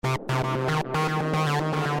Terra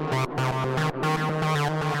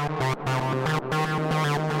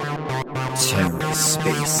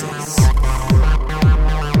Spaces.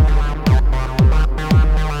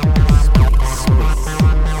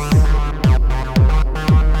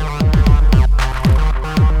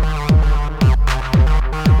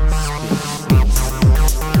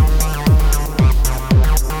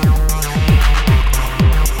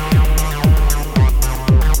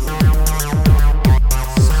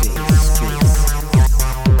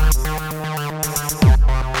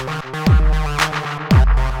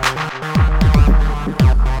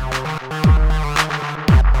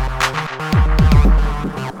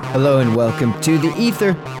 Hello and welcome to The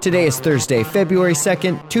Ether. Today is Thursday, February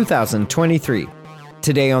 2nd, 2023.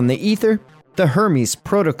 Today on The Ether, the Hermes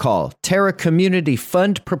Protocol Terra Community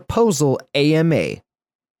Fund Proposal AMA.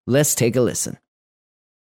 Let's take a listen.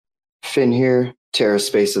 Finn here,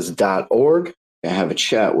 terraspaces.org. I have a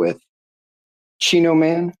chat with Chino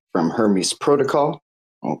Man from Hermes Protocol.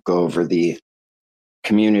 I'll go over the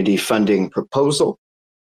community funding proposal.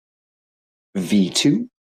 V2.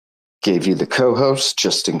 Gave you the co-host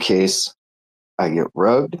just in case I get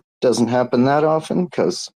rugged. Doesn't happen that often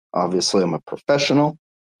because obviously I'm a professional.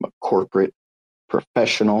 I'm a corporate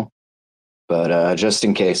professional. But just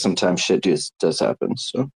in case, sometimes shit does happen.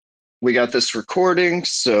 So we got this recording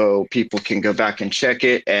so people can go back and check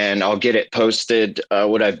it, and I'll get it posted.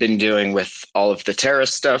 What I've been doing with all of the Terra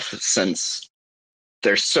stuff, since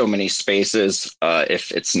there's so many spaces,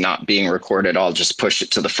 if it's not being recorded, I'll just push it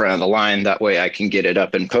to the front of the line. That way I can get it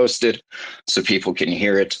up and posted so people can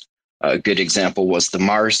hear it. A good example was the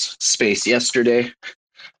Mars space yesterday.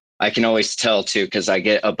 I can always tell too, because I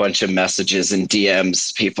get a bunch of messages and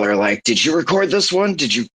DMs. People are like, "Did you record this one?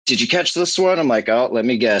 Did you catch this one?" I'm like, "Oh, let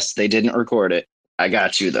me guess. They didn't record it. I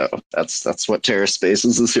got you though." That's what Terra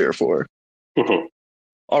Spaces is here for.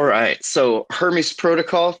 All right, so Hermes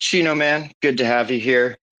Protocol, Chino Man, good to have you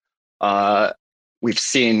here. We've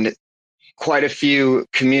seen quite a few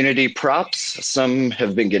community props. Some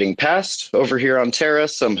have been getting passed over here on Terra,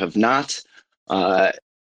 some have not.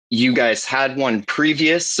 You guys had one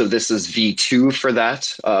previous, so this is V2 for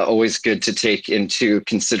that. Always good to take into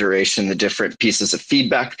consideration the different pieces of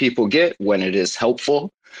feedback people get when it is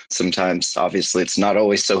helpful. Sometimes, obviously, it's not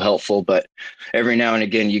always so helpful, but every now and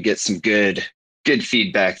again, you get some good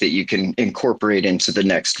feedback that you can incorporate into the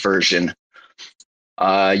next version.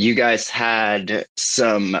 You guys had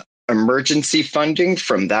some emergency funding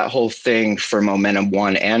from that whole thing for Momentum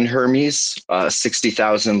 1 and Hermes,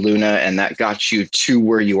 60,000 Luna, and that got you to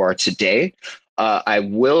where you are today. I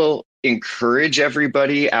will encourage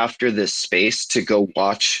everybody after this space to go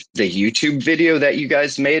watch the YouTube video that you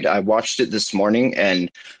guys made. I watched it this morning, and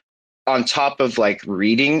on top of like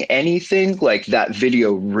reading anything, like that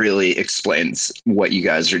video really explains what you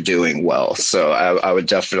guys are doing well. So I would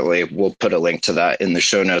definitely, we'll put a link to that in the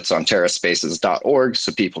show notes on terraspaces.org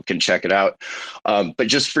so people can check it out. But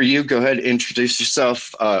just for you, go ahead, introduce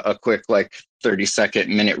yourself, a quick like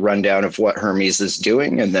 30-minute rundown of what Hermes is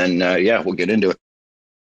doing. And then, we'll get into it.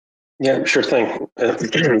 Yeah, sure thing.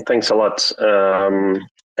 Thanks a lot.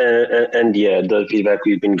 And yeah, the feedback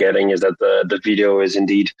we've been getting is that the video is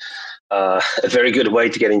indeed a very good way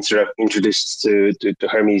to get introduced to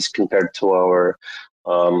Hermes compared to our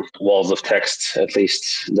walls of text, at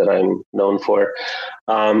least that I'm known for.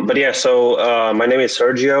 But yeah, so my name is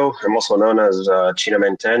Sergio. I'm also known as Chino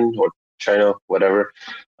Man 10 or Chino, whatever.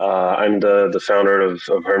 I'm the founder of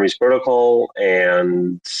Hermes Protocol,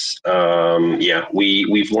 and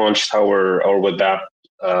we've launched our web app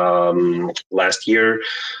last year.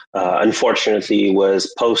 Unfortunately,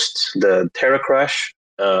 was post the Terra crash,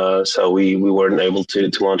 so we weren't able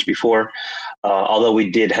to launch before. Although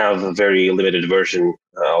we did have a very limited version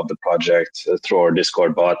of the project through our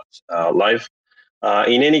Discord bot live.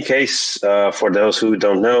 In any case, for those who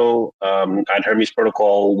don't know, at Hermes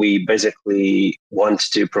Protocol, we basically want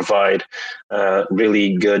to provide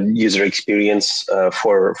really good user experience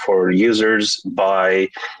for users by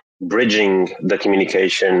bridging the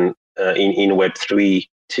communication in Web 3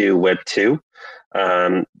 to Web 2.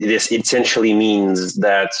 This essentially means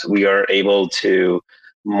that we are able to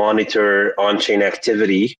monitor on-chain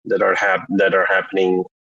activity that are happening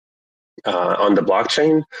on the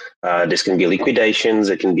blockchain. This can be liquidations,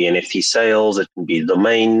 it can be NFT sales, it can be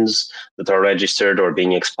domains that are registered or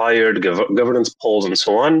being expired, governance polls, and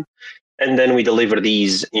so on. And then we deliver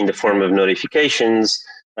these in the form of notifications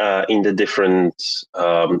in the different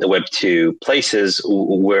Web2 places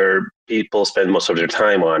where people spend most of their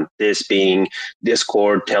time on, this being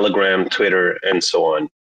Discord, Telegram, Twitter, and so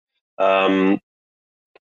on.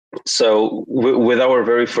 So with our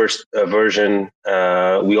very first version,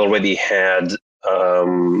 we already had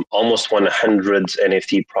almost 100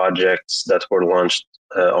 NFT projects that were launched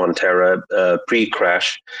on Terra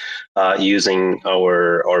pre-crash, using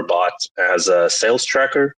our bot as a sales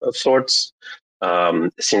tracker of sorts.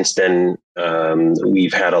 Since then,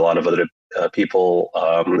 we've had a lot of other people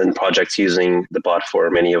and projects using the bot for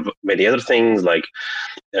many other things, like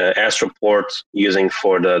Astroport using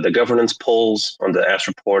for the governance polls on the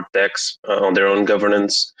Astroport decks on their own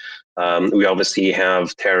governance. We obviously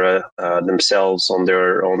have Terra themselves on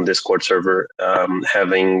their own Discord server,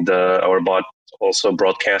 having our bot also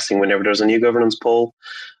broadcasting whenever there's a new governance poll,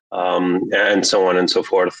 and so on and so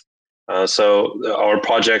forth. So our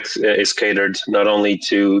project is catered not only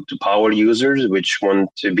to power users, which want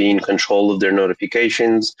to be in control of their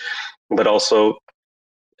notifications, but also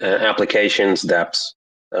applications, dApps,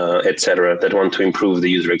 etc., that want to improve the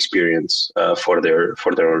user experience for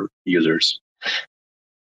their users.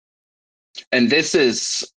 And this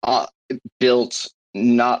is built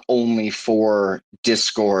not only for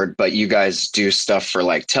Discord, but you guys do stuff for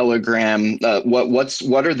like Telegram.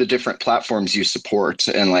 What are the different platforms you support,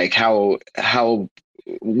 and like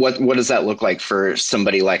what does that look like for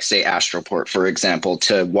somebody like, say, Astroport, for example,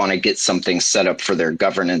 to want to get something set up for their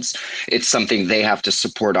governance? It's something they have to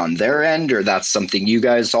support on their end, or that's something you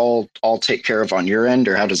guys all take care of on your end,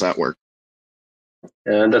 or how does that work?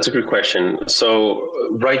 And that's a good question. So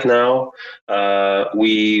right now,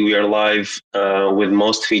 we are live with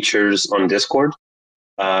most features on Discord.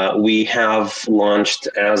 We have launched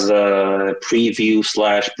as a preview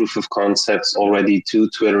 / proof of concepts already 2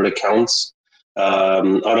 Twitter accounts,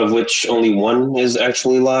 out of which only one is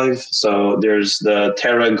actually live. So there's the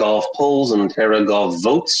Terra Golf polls and Terra Golf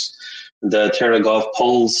votes. The Terra Golf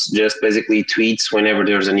polls just basically tweets whenever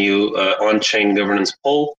there's a new on-chain governance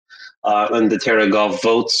poll. And the Terra Golf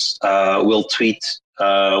votes will tweet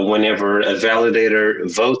whenever a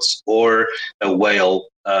validator votes or a whale.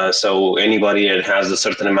 So anybody that has a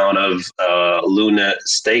certain amount of Luna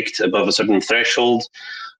staked above a certain threshold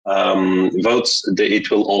votes, it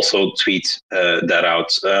will also tweet that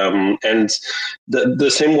out. And the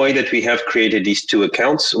same way that we have created these 2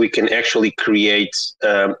 accounts, we can actually create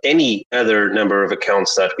any other number of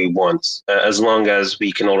accounts that we want, as long as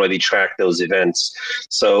we can already track those events.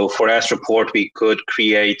 So for Astroport, we could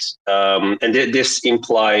create, and this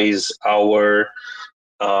implies our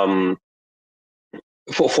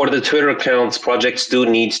for the Twitter accounts, projects do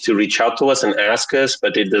need to reach out to us and ask us,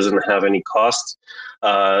 but it doesn't have any cost.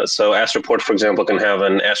 So Astroport, for example, can have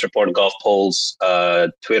an Astroport Golf Polls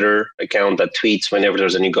Twitter account that tweets whenever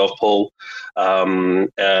there's a new golf poll.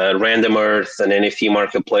 Random Earth, an NFT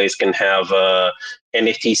marketplace, can have a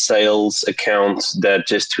NFT sales account that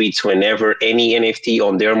just tweets whenever any NFT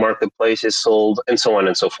on their marketplace is sold, and so on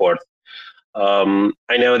and so forth.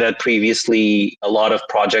 I know that previously a lot of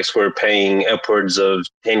projects were paying upwards of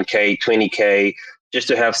 10K, 20K just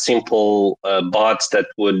to have simple bots that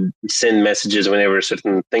would send messages whenever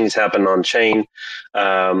certain things happen on chain.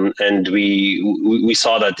 And we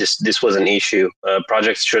saw that this was an issue.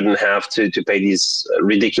 Projects shouldn't have to pay these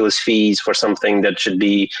ridiculous fees for something that should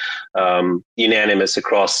be unanimous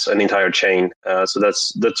across an entire chain. So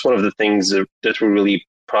that's one of the things that we're really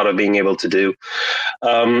proud of being able to do.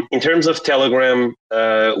 In terms of Telegram,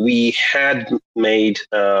 we had made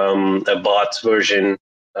a bot version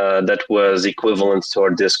that was equivalent to our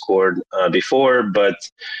Discord before, but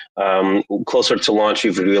closer to launch,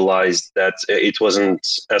 we've realized that it wasn't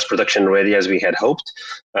as production ready as we had hoped.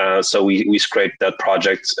 So we scraped that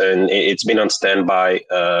project, and it's been on standby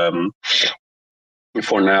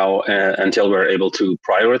for now until we're able to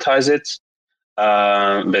prioritize it.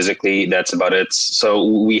 Basically, that's about it. So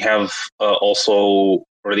we have also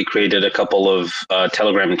already created a couple of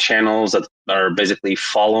Telegram channels that are basically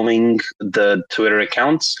following the Twitter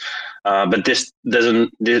accounts. But this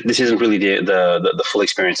isn't really the full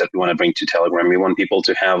experience that we want to bring to Telegram. We want people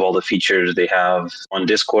to have all the features they have on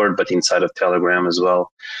Discord, but inside of Telegram as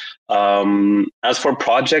well. As for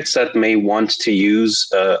projects that may want to use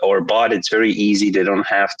our bot, it's very easy. They don't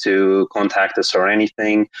have to contact us or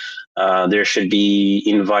anything. There should be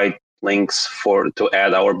invite links to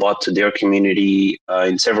add our bot to their community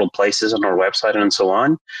in several places on our website and so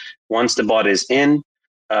on. Once the bot is in,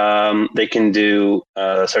 they can do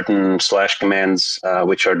certain / commands,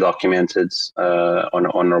 which are documented on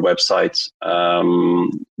our website,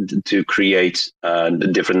 to create the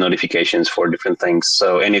different notifications for different things.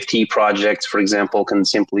 So NFT projects, for example, can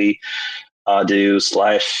simply do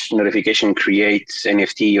 / notification create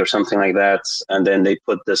NFT or something like that, and then they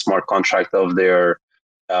put the smart contract of their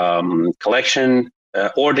collection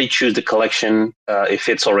or they choose the collection if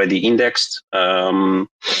it's already indexed, but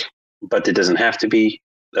it doesn't have to be,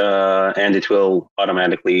 and it will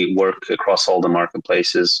automatically work across all the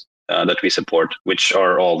marketplaces that we support, which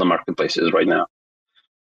are all the marketplaces right now.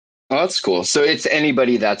 Oh, that's cool. So it's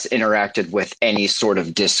anybody that's interacted with any sort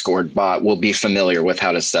of Discord bot will be familiar with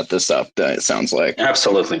how to set this up, it sounds like.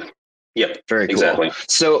 Absolutely. Yep. Very cool. Exactly.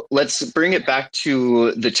 So let's bring it back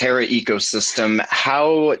to the Terra ecosystem.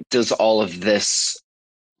 How does all of this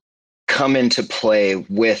come into play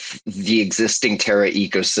with the existing Terra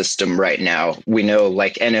ecosystem right now? We know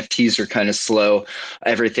like NFTs are kind of slow.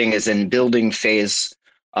 Everything is in building phase.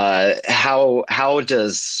 How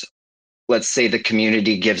does, let's say the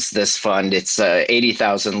community gives this fund, it's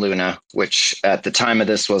 80,000 Luna, which at the time of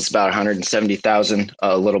this was about 170,000,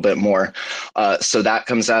 a little bit more. So that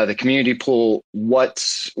comes out of the community pool.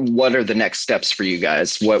 What are the next steps for you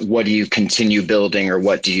guys? What do you continue building, or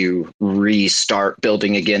what do you restart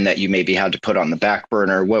building again that you maybe had to put on the back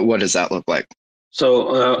burner? What does that look like?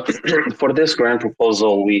 So for this grant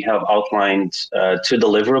proposal, we have outlined 2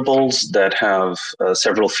 deliverables that have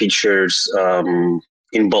several features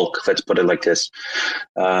in bulk, let's put it like this.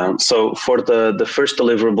 So for the first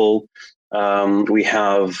deliverable, we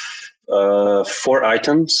have 4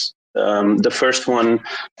 items. The first one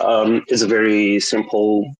is a very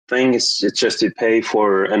simple thing. It's just to pay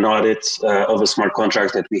for an audit of a smart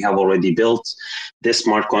contract that we have already built. This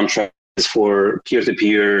smart contract is for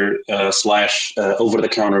peer-to-peer /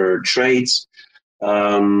 over-the-counter trades.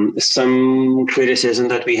 Some criticism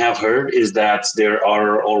that we have heard is that there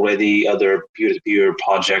are already other peer-to-peer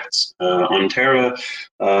projects on Terra.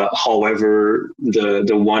 However,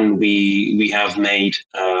 the one we have made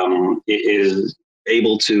is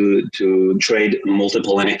able to trade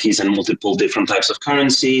multiple NFTs and multiple different types of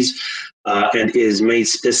currencies, and is made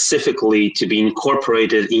specifically to be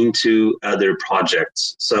incorporated into other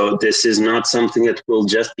projects. So this is not something that will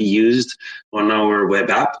just be used on our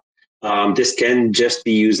web app. This can just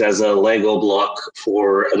be used as a Lego block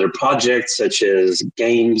for other projects such as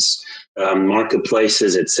games,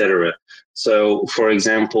 marketplaces, etc. So, for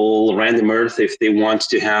example, Random Earth, if they want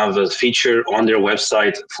to have a feature on their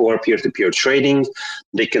website for peer-to-peer trading,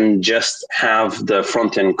 they can just have the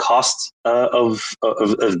front-end cost of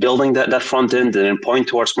building that front-end and then point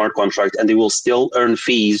to our smart contract, and they will still earn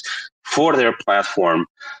fees for their platform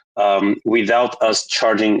without us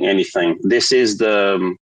charging anything. This is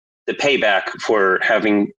the payback for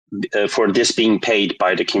having for this being paid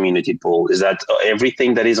by the community pool, is that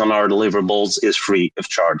everything that is on our deliverables is free of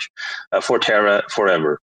charge for Terra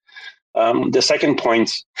forever. The second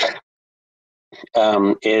point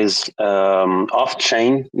is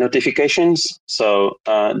off-chain notifications. So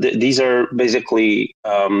these are basically,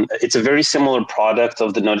 it's a very similar product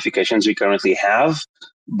of the notifications we currently have,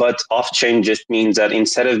 but off-chain just means that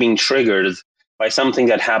instead of being triggered by something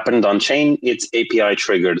that happened on chain, it's API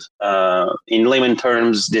triggered. In layman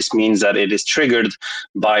terms, this means that it is triggered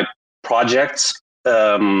by projects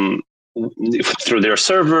through their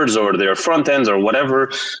servers or their front ends or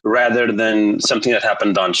whatever, rather than something that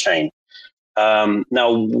happened on chain.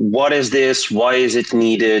 Now, what is this? Why is it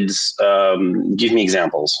needed? Give me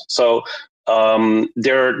examples. So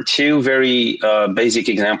there are 2 very basic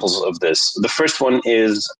examples of this. The first one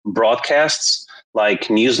is broadcasts like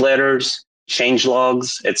newsletters, change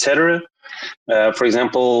logs, etc. For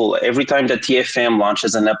example, every time that TFM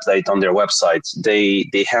launches an update on their website,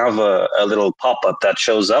 they have a little pop-up that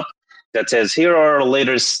shows up that says, here are our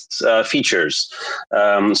latest features,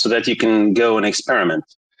 so that you can go and experiment.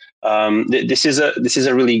 This is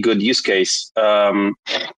a really good use case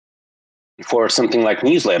for something like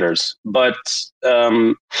newsletters. But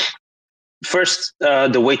first,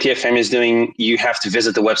 the way TFM is doing, you have to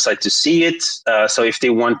visit the website to see it. So if they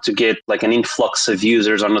want to get like an influx of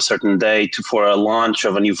users on a certain day for a launch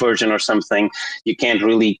of a new version or something, you can't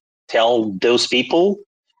really tell those people.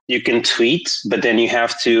 You can tweet, but then you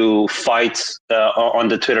have to fight on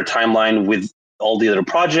the Twitter timeline with all the other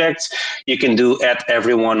projects. You can do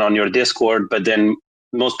 @everyone on your Discord, but then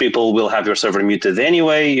most people will have your server muted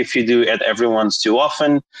anyway if you do @everyone's too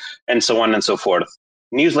often, and so on and so forth.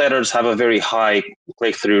 Newsletters have a very high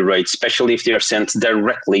click-through rate, especially if they are sent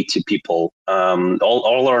directly to people.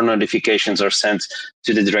 All our notifications are sent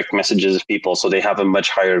to the direct messages of people, so they have a much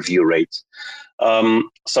higher view rate.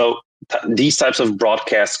 These types of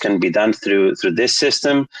broadcasts can be done through this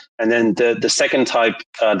system. And then the second type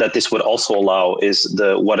that this would also allow is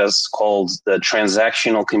what is called the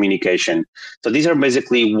transactional communication. So these are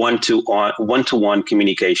basically one-to-one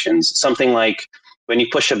communications, something like when you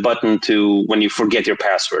push a button when you forget your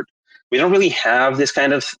password. We don't really have this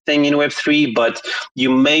kind of thing in Web3, but you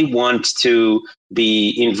may want to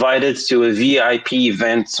be invited to a VIP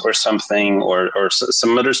event or something, or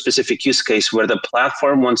some other specific use case where the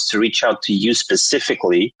platform wants to reach out to you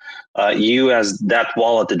specifically, you as that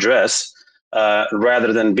wallet address,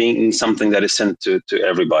 rather than being something that is sent to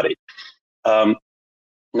everybody.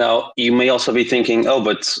 Now, you may also be thinking, oh,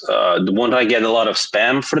 but won't I get a lot of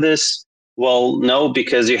spam for this? Well, no,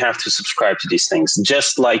 because you have to subscribe to these things,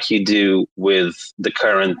 just like you do with the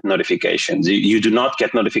current notifications. You do not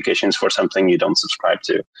get notifications for something you don't subscribe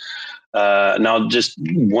to. Now, just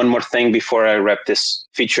one more thing before I wrap this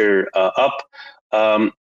feature up.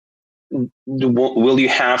 Will you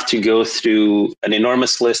have to go through an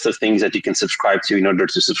enormous list of things that you can subscribe to in order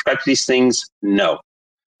to subscribe to these things? No.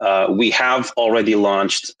 We have already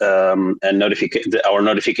launched our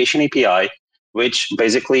notification API, which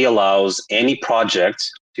basically allows any project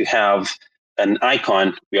to have an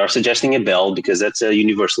icon. We are suggesting a bell because that's a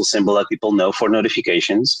universal symbol that people know for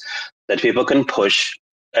notifications that people can push.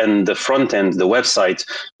 And the front end, the website,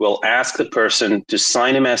 will ask the person to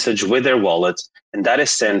sign a message with their wallet, and that is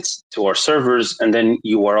sent to our servers, and then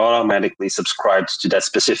you are automatically subscribed to that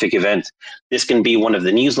specific event. This can be one of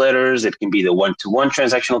the newsletters, it can be the one-to-one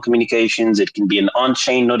transactional communications, it can be an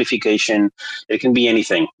on-chain notification, it can be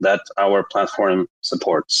anything that our platform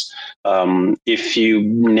supports. If you've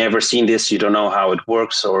never seen this, you don't know how it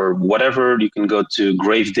works or whatever, you can go to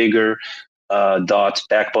Gravedigger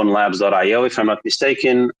 .backbonelabs.io, if I'm not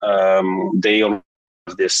mistaken. They have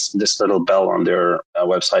this little bell on their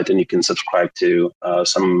website, and you can subscribe to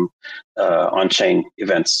some on-chain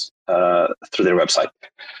events through their website.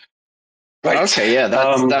 Right. Okay, yeah,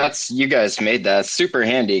 that's you guys made that super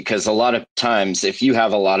handy, because a lot of times if you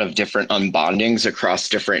have a lot of different unbondings across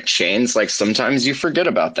different chains, like sometimes you forget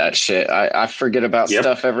about that shit. I forget about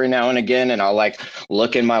stuff every now and again, and I'll like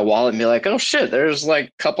look in my wallet and be like, oh shit, there's like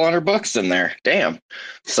a couple $100 in there. Damn.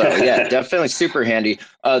 So yeah, definitely super handy.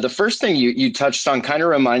 The first thing you touched on kind of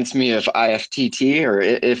reminds me of IFTT, or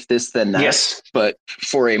if this then that, yes, but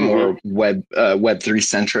for a more Web3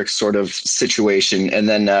 centric sort of situation. And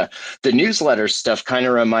then the newsletter stuff kind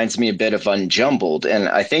of reminds me a bit of Unjumbled. And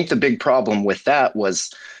I think the big problem with that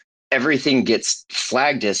was everything gets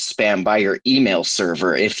flagged as spam by your email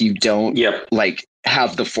server if you don't like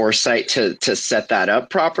have the foresight to set that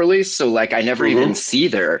up properly. So like I never even see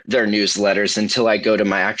their newsletters until I go to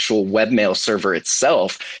my actual webmail server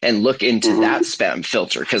itself and look into that spam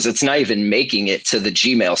filter, because it's not even making it to the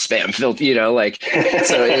Gmail spam filter, you know, like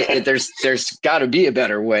so there's got to be a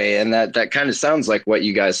better way, and that kind of sounds like what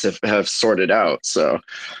you guys have sorted out. So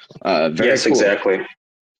very cool. Exactly.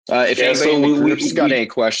 If anybody in the group's got any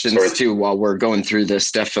questions too while we're going through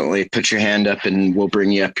this, definitely put your hand up and we'll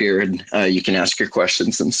bring you up here, and you can ask your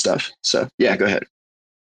questions and stuff. So yeah, go ahead.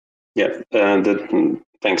 Yeah,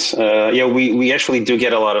 thanks. We actually do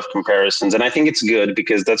get a lot of comparisons, and I think it's good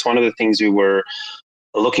because that's one of the things we were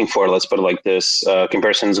looking for. Let's put it like this: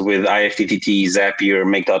 comparisons with IFTTT, Zapier,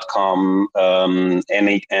 Make.com,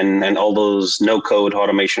 and all those no-code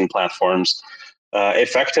automation platforms.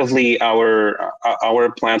 Effectively,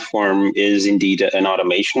 our platform is indeed an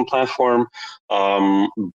automation platform,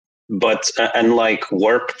 but unlike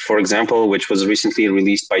Warp, for example, which was recently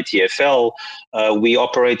released by TfL, we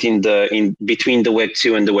operate in between the Web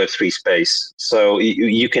 2 and the Web 3 space. So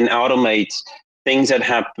you can automate things that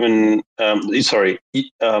happen.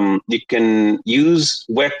 You can use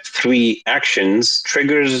Web3 actions,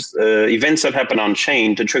 triggers, events that happen on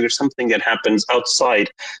chain to trigger something that happens outside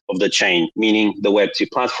of the chain, meaning the Web2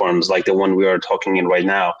 platforms like the one we are talking in right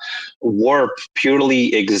now. Warp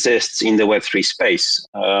purely exists in the Web3 space.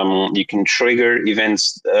 You can trigger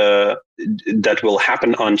events that will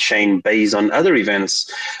happen on chain based on other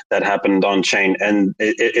events that happened on chain, and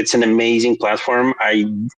it's an amazing platform. I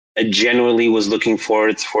genuinely was looking for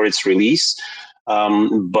its release.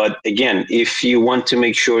 But again, if you want to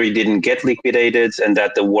make sure it didn't get liquidated and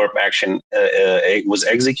that the warp action was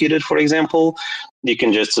executed, for example, you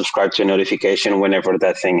can just subscribe to a notification whenever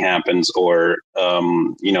that thing happens, or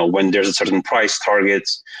when there's a certain price target.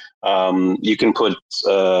 You can put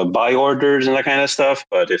buy orders and that kind of stuff.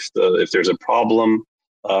 But if there's a problem,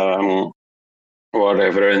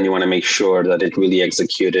 whatever, and you want to make sure that it really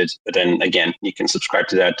executed, but then again, you can subscribe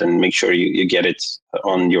to that and make sure you get it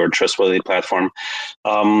on your trustworthy platform.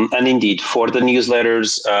 And indeed, for the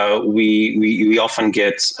newsletters, we often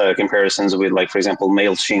get comparisons with, like, for example,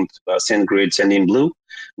 MailChimp, SendGrid, Sendinblue,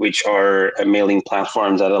 which are mailing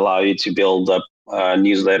platforms that allow you to build up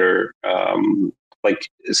newsletter like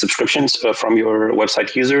subscriptions from your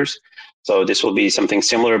website users. So this will be something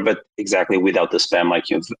similar, but exactly without the spam,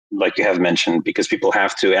 like you have mentioned, because people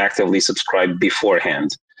have to actively subscribe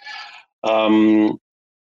beforehand. Right.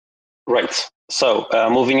 So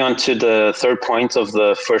moving on to the third point of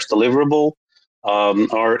the first deliverable,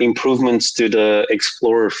 are improvements to the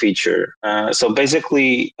Explorer feature. So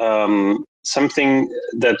basically, something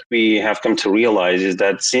that we have come to realize is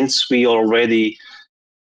that since we are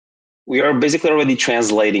basically already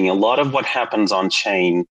translating a lot of what happens on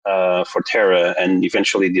chain for Terra and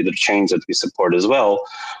eventually the other chains that we support as well,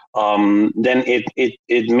 then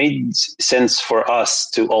it made sense for us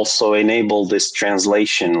to also enable this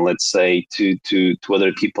translation, let's say, to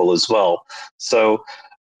other people as well. So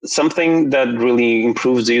something that really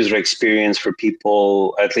improves the user experience for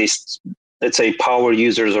people, at least let's say power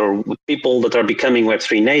users or people that are becoming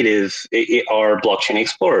Web3 native, are blockchain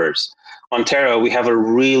explorers. On Terra, we have a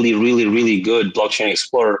really, really, really good blockchain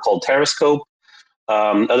explorer called Terrascope.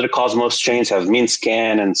 Other Cosmos chains have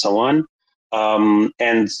MintScan and so on.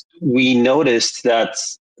 And we noticed that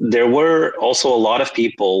there were also a lot of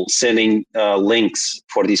people sending links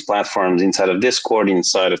for these platforms inside of Discord,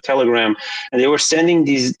 inside of Telegram, and they were sending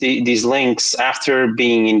these links after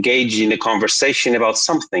being engaged in a conversation about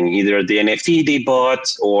something, either the NFT they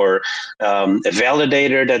bought or a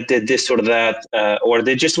validator that did this or that, or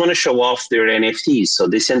they just want to show off their NFTs. So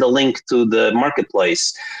they send a link to the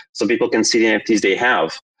marketplace so people can see the NFTs they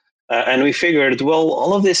have. And we figured, well,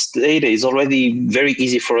 all of this data is already very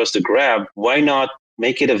easy for us to grab. Why not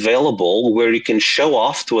make it available where you can show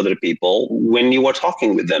off to other people when you are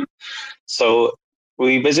talking with them? So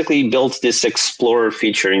we basically built this Explorer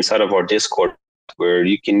feature inside of our Discord where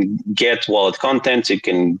you can get wallet content, you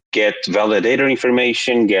can get validator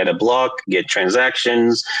information, get a block, get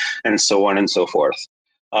transactions, and so on and so forth.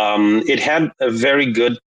 It had a very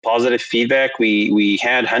good positive feedback. We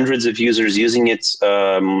had hundreds of users using it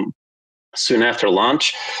soon after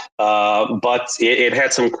launch, but it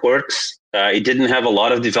had some quirks. It didn't have a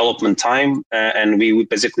lot of development time, and we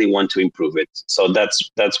basically want to improve it. So that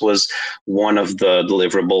was one of the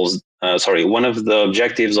deliverables. One of the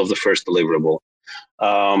objectives of the first deliverable.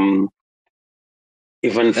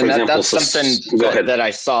 Even for example, that's something that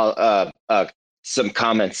I saw some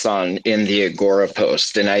comments on in the Agora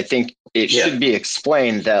post, and I think it should be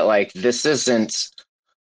explained that like this isn't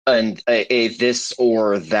a this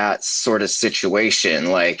or that sort of situation.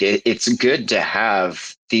 Like it's good to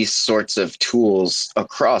have these sorts of tools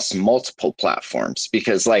across multiple platforms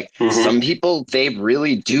because like some people, they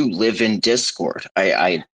really do live in Discord.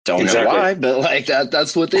 I don't know why, but like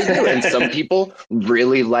that's what they do. And some people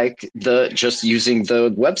really like just using the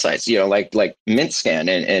websites, like MintScan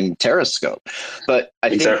and Terrascope. But I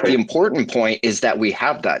think the important point is that we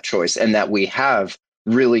have that choice and that we have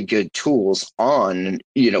really good tools on,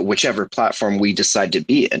 whichever platform we decide to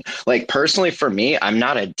be in. Like personally for me, I'm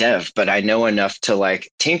not a dev, but I know enough to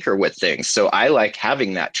like tinker with things. So I like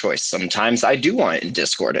having that choice. Sometimes I do want it in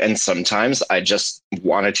Discord and sometimes I just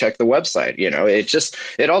want to check the website.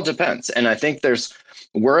 It all depends. And I think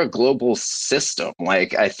we're a global system.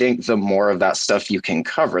 Like, I think the more of that stuff you can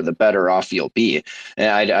cover, the better off you'll be.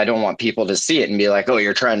 And I don't want people to see it and be like, oh,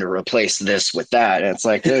 you're trying to replace this with that. And it's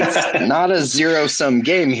like, it's not a zero-sum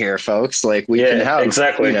game here, folks. Like, we can have,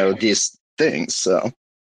 these things. So.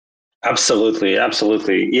 Absolutely.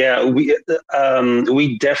 Yeah,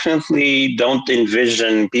 we definitely don't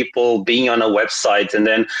envision people being on a website and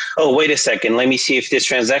then, oh, wait a second, let me see if this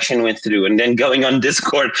transaction went through, and then going on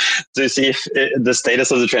Discord to see if the status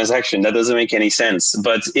of the transaction. That doesn't make any sense.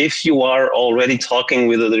 But if you are already talking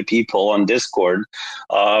with other people on Discord,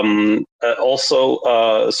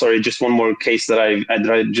 just one more case that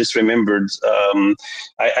I just remembered.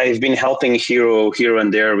 I've been helping Hero here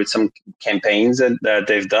and there with some campaigns that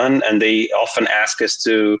they've done, and they often ask us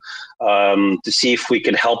to see if we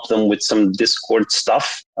could help them with some Discord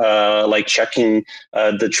stuff, like checking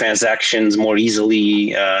the transactions more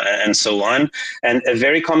easily and so on. And a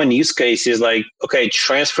very common use case is like, okay,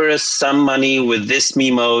 transfer us some money with this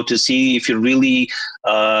Mimo to see if you really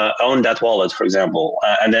own that wallet, for example.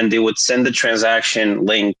 And then they would send the transaction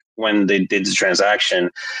link when they did the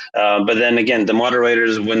transaction. But then again, the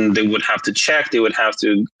moderators, when they would have to check, they would have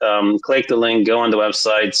to click the link, go on the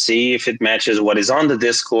website, see if it matches what is on the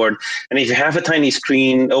Discord. And if you have a tiny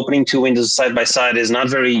screen, opening two windows side by side is not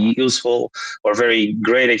very useful or very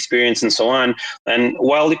great experience and so on. And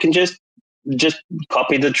while you can just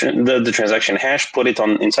copy the transaction hash, put it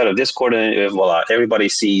on inside of Discord, and voila, everybody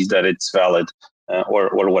sees that it's valid or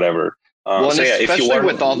whatever. Especially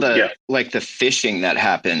with all the like the phishing that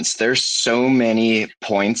happens, there's so many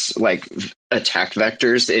points, like attack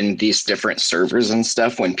vectors in these different servers and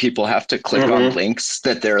stuff when people have to click on links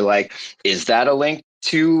that they're like, is that a link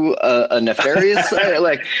to a nefarious site?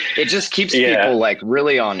 Like, it just keeps people like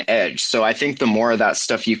really on edge. So I think the more of that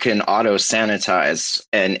stuff you can auto sanitize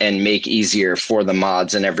and make easier for the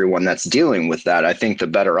mods and everyone that's dealing with that, I think the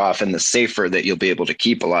better off and the safer that you'll be able to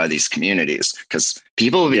keep a lot of these communities, because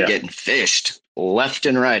people will be getting fished left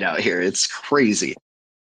and right out here. It's crazy.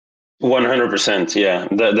 100%. Yeah,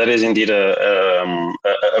 that is indeed a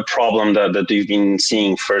problem that we've been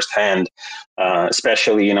seeing firsthand,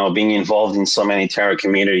 especially, you know, being involved in so many Terra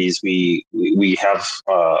communities. We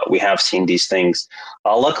have seen these things.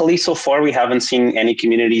 Luckily, so far, we haven't seen any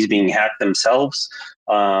communities being hacked themselves.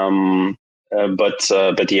 But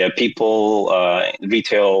yeah, people,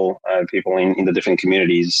 retail people in the different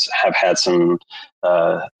communities have had some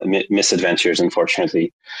misadventures,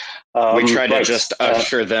 unfortunately. We try to just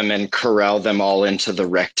usher them and corral them all into the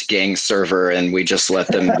wrecked gang server, and we just let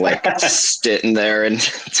them like sit in there and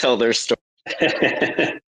tell their story.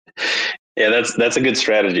 Yeah, that's a good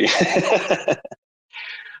strategy.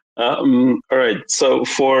 All right. So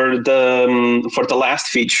for the last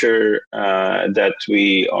feature that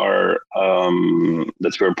we're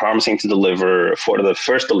promising to deliver for the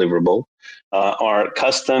first deliverable are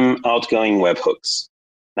custom outgoing webhooks.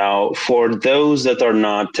 Now, for those that are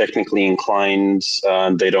not technically inclined,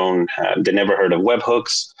 they never heard of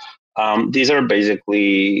webhooks. These are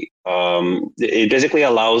basically, it basically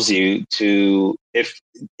allows you to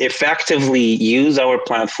effectively use our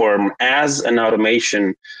platform as an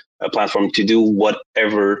automation platform to do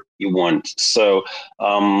whatever you want. So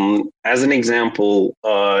as an example,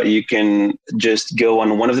 you can just go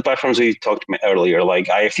on one of the platforms we talked about earlier, like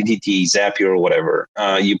IFTTT, Zapier, or whatever.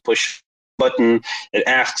 You push button, it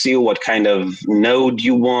asks you what kind of node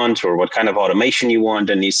you want or what kind of automation you want,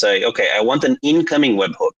 and you say, okay, I want an incoming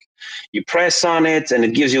webhook. You press on it and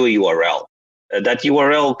it gives you a URL. That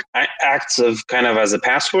URL acts kind of as a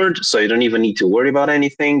password, so you don't even need to worry about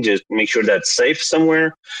anything. Just make sure that's safe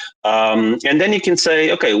somewhere. And then you can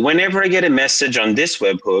say, okay, whenever I get a message on this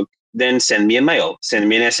webhook, then send me a mail, send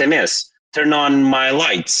me an SMS, turn on my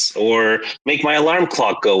lights, or make my alarm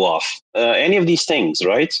clock go off. Any of these things,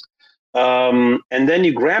 right? And then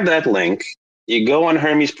you grab that link, you go on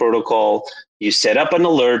Hermes protocol, you set up an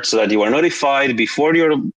alert so that you are notified before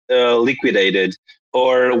you're liquidated,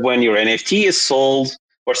 or when your NFT is sold,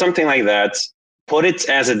 or something like that. Put it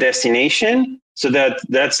as a destination so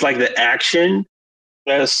that's like the action.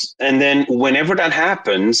 Yes, and then whenever that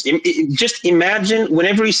happens, just imagine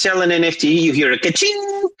whenever you sell an NFT, you hear a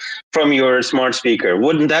ka-ching from your smart speaker.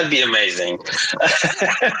 Wouldn't that be amazing?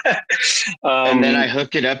 And then I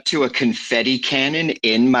hook it up to a confetti cannon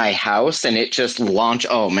in my house, and it just launch.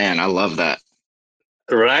 Oh man, I love that.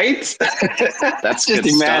 Right? That's just good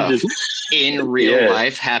imagine stuff. In real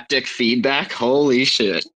life, haptic feedback. Holy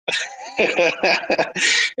shit.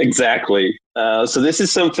 Exactly. So this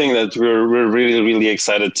is something that we're really, really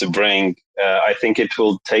excited to bring. I think it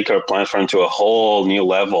will take our platform to a whole new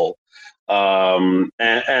level.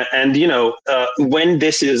 And you know, when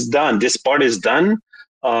this is done, this part is done,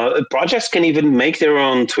 projects can even make their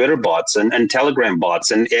own Twitter bots and Telegram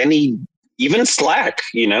bots and even Slack,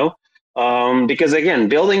 you know. Because again,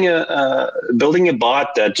 building a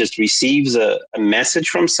bot that just receives a message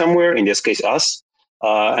from somewhere, in this case us,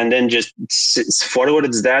 and then just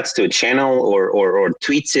forwards that to a channel or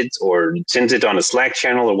tweets it or sends it on a Slack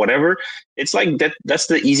channel or whatever. It's like that's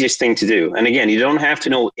the easiest thing to do. And again, you don't have to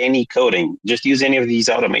know any coding. Just use any of these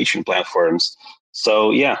automation platforms.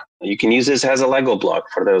 So yeah, you can use this as a Lego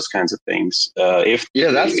block for those kinds of things. That's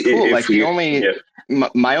cool.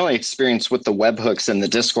 My only experience with the webhooks and the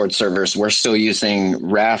Discord servers, we're still using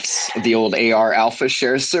Raph's, the old AR Alpha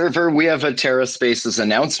Share server. We have a Terra Spaces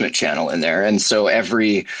announcement channel in there. And so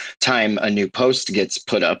every time a new post gets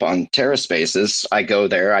put up on Terra Spaces, I go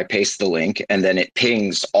there, I paste the link, and then it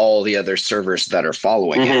pings all the other servers that are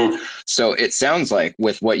following it. So it sounds like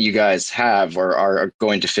with what you guys have or are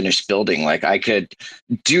going to finish building, like I could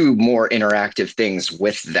do more interactive things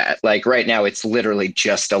with that. Like right now, it's literally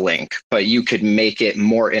just a link, but you could make it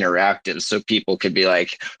more interactive so people could be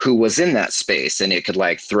like, who was in that space? And it could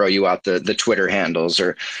like throw you out the Twitter handles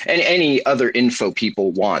or any other info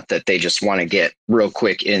people want that they just want to get real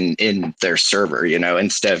quick in their server, you know,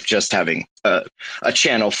 instead of just having a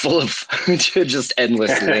channel full of just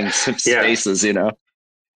endless links of spaces, you know.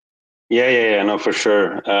 Yeah, no, for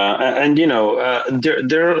sure. And you know,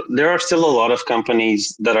 there are still a lot of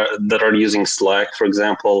companies that are using Slack, for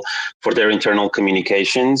example, for their internal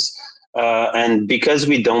communications. And because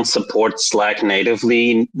we don't support Slack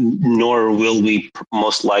natively, nor will we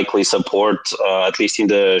most likely support, at least in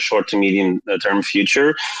the short to medium term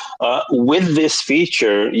future, with this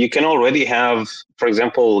feature, you can already have, for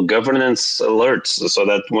example, governance alerts, so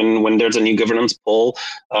that when there's a new governance poll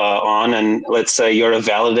on, and let's say you're a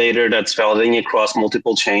validator that's validating across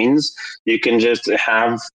multiple chains, you can just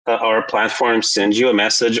have our platform send you a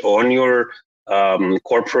message on your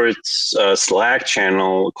corporate Slack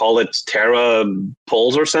channel, call it Terra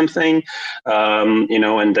polls or something,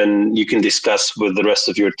 and then you can discuss with the rest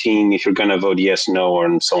of your team if you're going to vote yes, no, or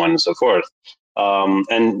and so on and so forth.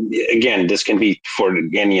 And again, this can be for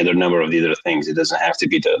any other number of the other things. It doesn't have to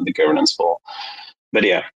be the governance poll. But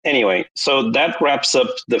yeah, anyway, so that wraps up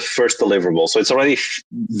the first deliverable. So it's already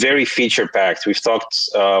very feature packed. We've talked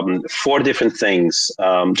 4 different things.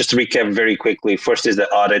 Just to recap very quickly, first is the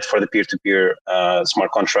audit for the peer-to-peer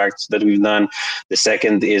smart contracts that we've done. The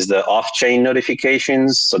second is the off-chain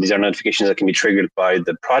notifications. So these are notifications that can be triggered by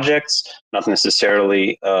the projects, not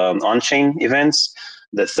necessarily on-chain events.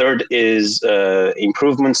 The third is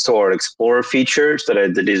improvements to our Explorer features that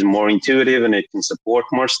is more intuitive and it can support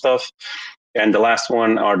more stuff. And the last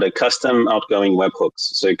one are the custom outgoing webhooks.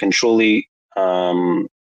 So you can truly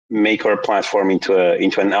make our platform into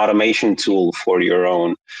an automation tool for your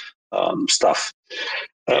own stuff.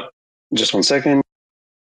 Just one second.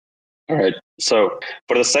 All right. So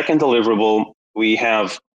for the second deliverable, we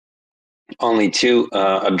have only 2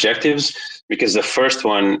 objectives because the first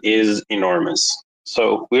one is enormous.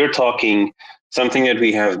 So we're talking something that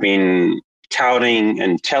we have been touting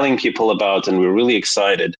and telling people about, and we're really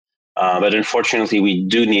excited. But unfortunately, we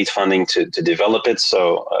do need funding to develop it.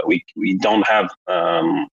 So we don't have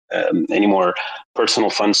any more personal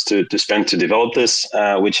funds to spend to develop this,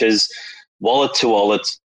 which is wallet-to-wallet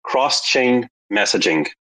cross-chain messaging.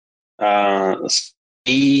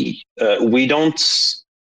 We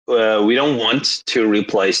don't want to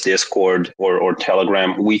replace Discord or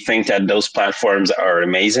Telegram. We think that those platforms are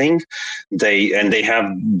amazing. They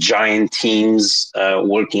have giant teams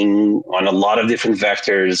working on a lot of different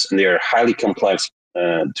vectors, and they are highly complex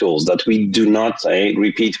tools that we do not, I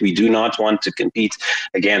repeat, we do not want to compete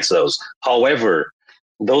against those. However,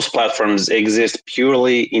 those platforms exist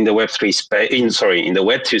purely in the Web3 space, in the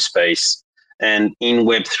Web2 space. And in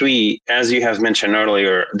Web3, as you have mentioned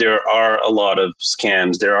earlier, there are a lot of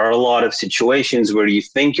scams. There are a lot of situations where you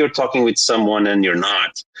think you're talking with someone and you're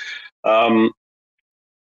not.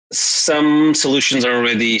 Some solutions are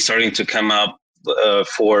already starting to come up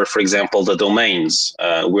for example, the domains,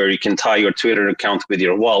 where you can tie your Twitter account with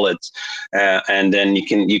your wallet, and then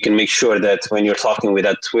you can make sure that when you're talking with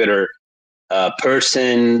that Twitter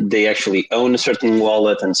person, they actually own a certain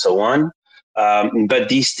wallet and so on. But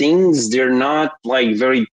these things, they're not like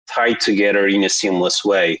very tied together in a seamless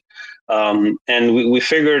way. And we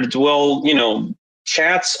figured, well,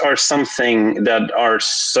 chats are something that are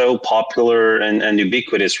so popular and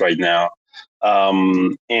ubiquitous right now.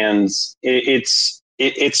 And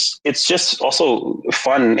it's just also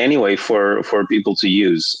fun anyway for people to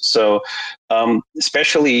use. So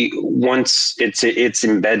especially once it's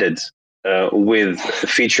embedded with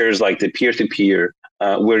features like the peer-to-peer,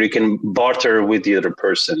 where you can barter with the other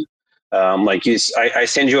person. I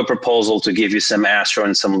send you a proposal to give you some Astro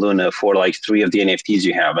and some Luna for like 3 of the NFTs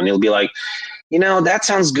you have. And you'll be like, that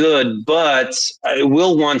sounds good, but I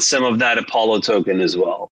will want some of that Apollo token as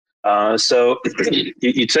well. So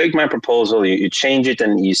you take my proposal, you change it,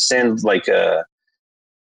 and you send like a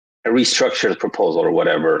restructured proposal or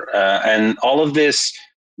whatever. And all of this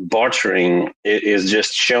bartering is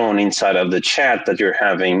just shown inside of the chat that you're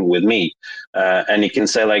having with me. And you can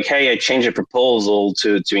say like, hey, I changed a proposal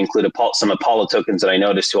to include some Apollo tokens that I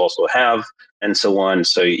noticed you also have, and so on.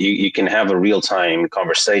 So you can have a real-time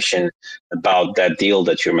conversation about that deal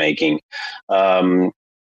that you're making.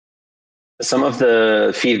 Some of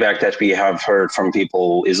the feedback that we have heard from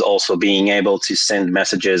people is also being able to send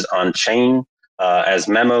messages on chain as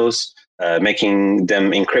memos, making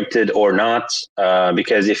them encrypted or not.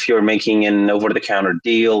 Because if you're making an over-the-counter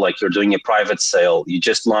deal, like you're doing a private sale, you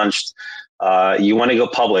just launched, you want to go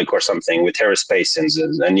public or something with Terra Spaces,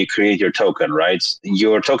 and you create your token, right?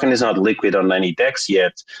 Your token is not liquid on any DEX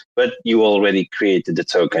yet, but you already created the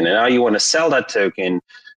token. And now you want to sell that token,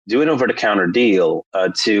 do an over-the-counter deal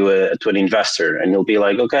to an investor, and you'll be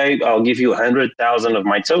like, okay, I'll give you 100,000 of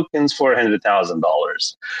my tokens for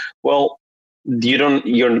 $100,000. Well,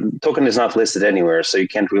 your token is not listed anywhere, so you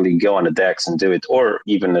can't really go on a DEX and do it, or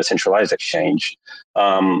even a centralized exchange.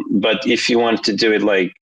 But if you want to do it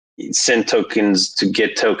like send tokens to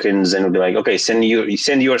get tokens, and it'll be like, okay, send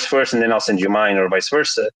yours first, and then I'll send you mine, or vice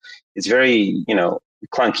versa. It's very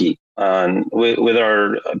clunky. With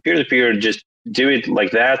our peer-to-peer, just do it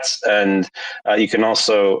like that, and you can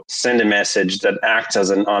also send a message that acts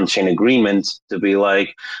as an on-chain agreement to be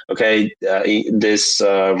like, okay, this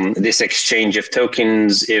exchange of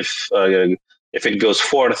tokens, if it goes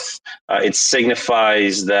forth, it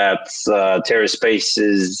signifies that Terra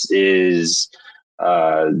Spaces is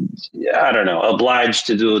I don't know, obliged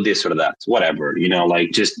to do this or that, whatever,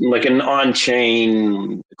 like just like an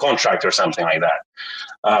on-chain contract or something like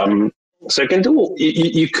that. So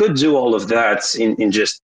you could do all of that in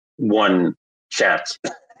just one chat,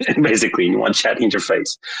 basically in one chat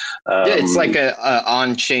interface. Yeah, it's like a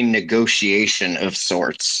on-chain negotiation of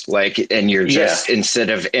sorts. Like, and you're just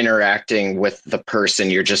instead of interacting with the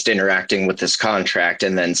person, you're just interacting with this contract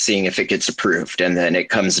and then seeing if it gets approved. And then it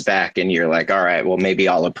comes back and you're like, all right, well, maybe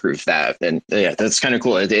I'll approve that. And yeah, that's kind of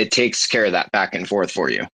cool. It takes care of that back and forth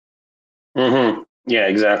for you. Mm-hmm. Yeah,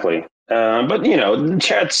 exactly. But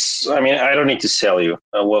chats. I mean, I don't need to sell you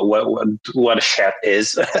what a chat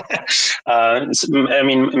is. I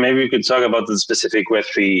mean, maybe we could talk about the specific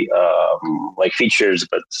Web3 like features,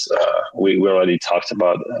 but we already talked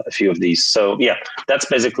about a few of these. So yeah, that's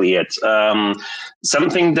basically it.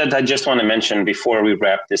 Something that I just want to mention before we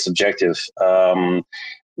wrap this objective.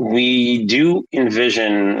 We do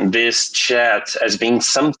envision this chat as being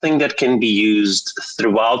something that can be used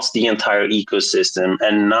throughout the entire ecosystem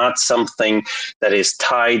and not something that is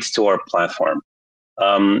tied to our platform.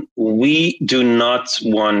 We do not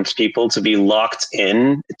want people to be locked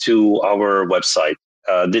in to our website.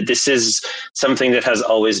 This is something that has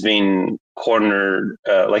always been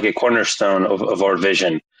like a cornerstone of our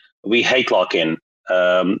vision. We hate lock-in.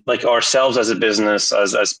 Like ourselves as a business,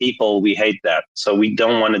 as people, we hate that. So we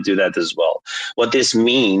don't want to do that as well. What this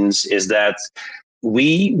means is that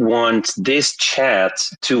we want this chat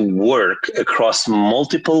to work across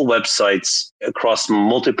multiple websites, across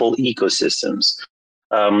multiple ecosystems.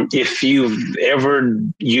 If you've ever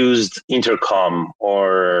used Intercom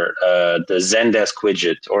or the Zendesk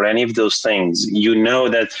widget or any of those things, you know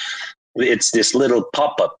that it's this little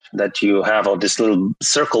pop-up that you have, or this little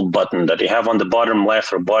circle button that you have on the bottom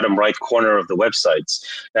left or bottom right corner of the websites.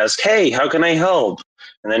 Ask, hey, how can I help?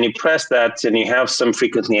 And then you press that and you have some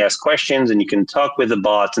frequently asked questions and you can talk with the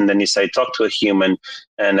bot, and then you say, talk to a human,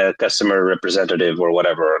 and a customer representative or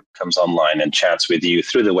whatever comes online and chats with you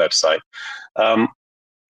through the website.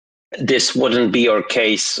 This wouldn't be our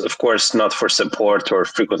case, of course, not for support or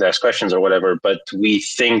frequent asked questions or whatever, but we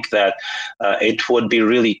think that it would be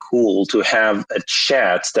really cool to have a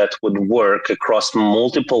chat that would work across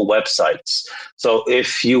multiple websites. So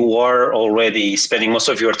if you are already spending most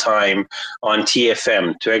of your time on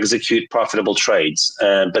TFM to execute profitable trades,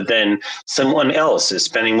 but then someone else is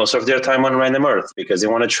spending most of their time on Random Earth because they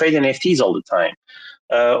want to trade NFTs all the time,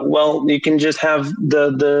 well, you can just have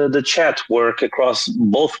the chat work across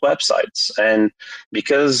both websites, and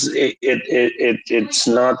because it's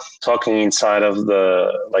not talking inside of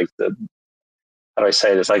the how do I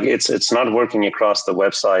say this? Like it's not working across the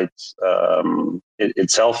website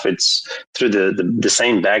itself. It's through the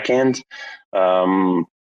same backend.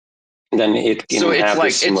 Then it can so it's have like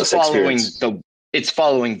this seamless experience. It's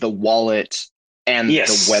following the wallet. And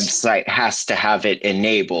yes. The website has to have it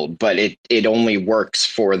enabled, but it only works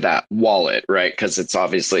for that wallet, right? Because it's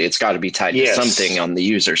got to be tied to something on the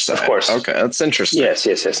user side. Of course. Okay, that's interesting. Yes.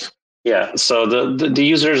 Yeah. So the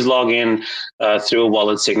users log in through a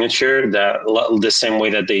wallet signature, the same way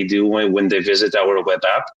that they do when they visit our web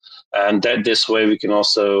app, and that this way we can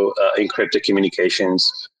also encrypt the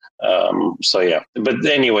communications. So yeah. But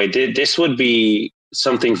anyway, this would be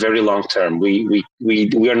something very long term. We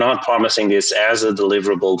are not promising this as a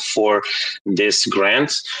deliverable for this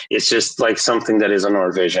grant. It's just like something that is on our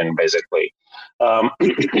vision, basically. So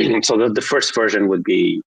the first version would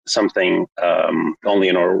be something only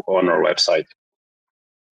on our website.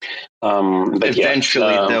 But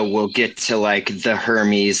eventually, though, we'll get to like the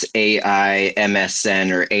Hermes AI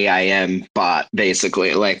MSN or AIM bot,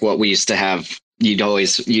 basically, like what we used to have.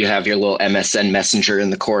 You have your little MSN messenger in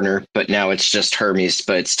the corner, but now it's just Hermes,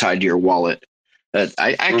 but it's tied to your wallet.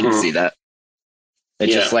 I can see that. It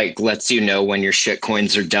just like lets you know when your shit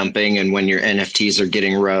coins are dumping and when your NFTs are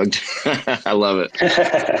getting rugged. I love it.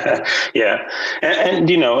 Yeah. And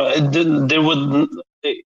there would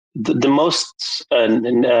the most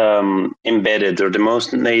embedded or the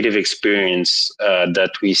most native experience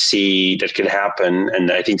that we see that could happen.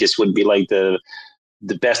 And I think this would be like the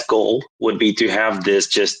best goal would be to have this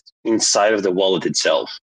just inside of the wallet itself.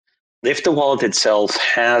 If the wallet itself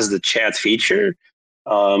has the chat feature,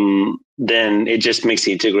 then it just makes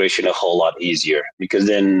the integration a whole lot easier, because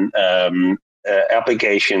then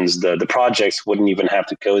applications, the projects wouldn't even have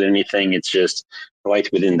to code anything. It's just right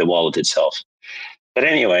within the wallet itself. But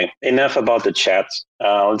anyway, enough about the chat.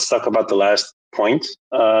 Let's talk about the last point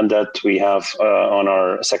that we have on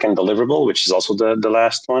our second deliverable, which is also the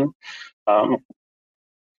last one.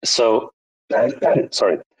 So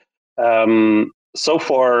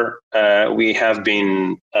far, we have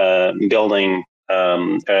been building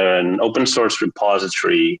an open source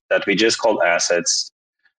repository that we just called Assets.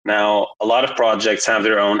 Now, a lot of projects have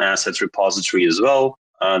their own assets repository as well.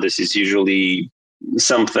 This is usually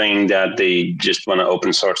something that they just want to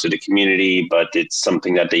open source to the community, but it's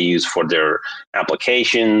something that they use for their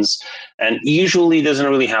applications and usually doesn't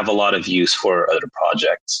really have a lot of use for other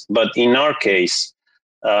projects. But in our case,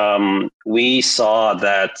 we saw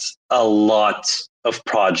that a lot of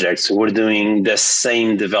projects were doing the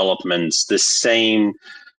same developments, the same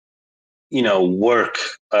work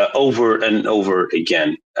over and over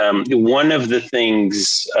again. One of the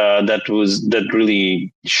things that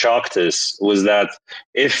really shocked us was that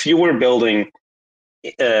if you were building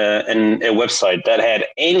a website that had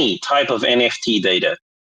any type of NFT data,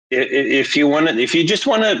 if you just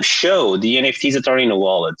want to show the NFTs that are in a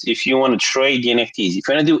wallet, if you want to trade the NFTs, if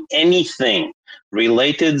you want to do anything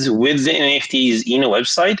related with the NFTs in a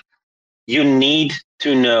website, you need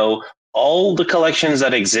to know all the collections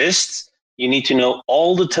that exist. You need to know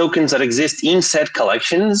all the tokens that exist in said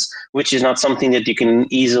collections, which is not something that you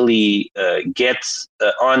can easily get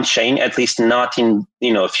on chain, at least not in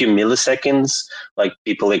a few milliseconds, like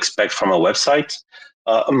people expect from a website.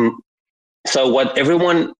 So what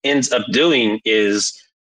everyone ends up doing is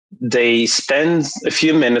they spend a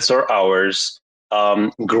few minutes or hours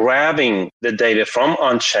grabbing the data from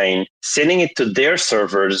on-chain, sending it to their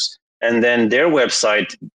servers, and then their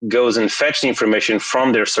website goes and fetch the information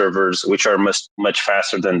from their servers, which are much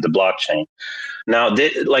faster than the blockchain. Now,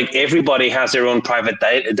 everybody has their own private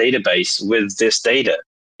database with this data.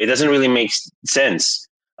 It doesn't really make sense.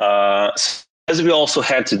 As we also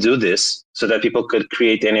had to do this so that people could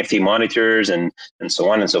create NFT monitors and so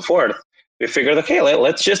on and so forth, we figured, okay,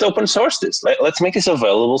 let's just open source this. Let's make this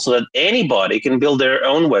available so that anybody can build their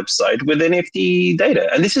own website with NFT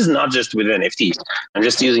data. And this is not just with NFTs. I'm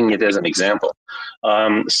just using it as an example.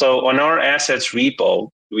 So on our assets repo,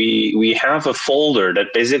 we have a folder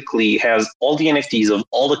that basically has all the NFTs of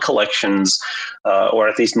all the collections, or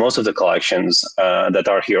at least most of the collections that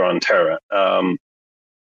are here on Terra.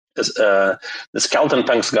 The Skeleton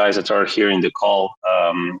Punks guys that are here in the call,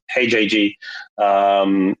 hey JG,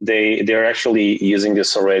 they're actually using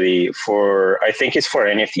this already for, I think it's for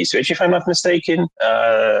NFT Switch if I'm not mistaken,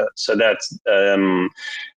 so that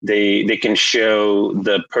they can show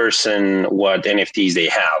the person what NFTs they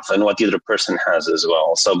have and what the other person has as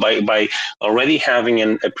well. So by already having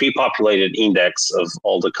a pre-populated index of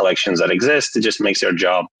all the collections that exist, it just makes their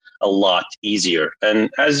job a lot easier. And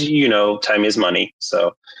as you know, time is money.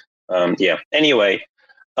 So anyway,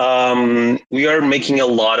 we are making a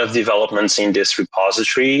lot of developments in this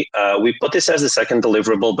repository. We put this as the second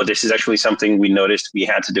deliverable, but this is actually something we noticed we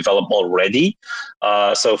had to develop already.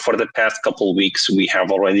 So for the past couple of weeks, we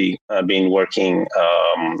have already been working.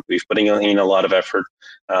 We've putting in a lot of effort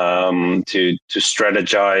to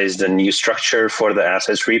strategize the new structure for the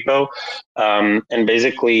assets repo. And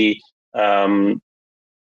basically,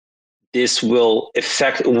 this will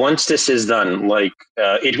affect, once this is done,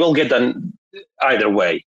 it will get done either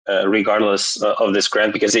way, regardless of this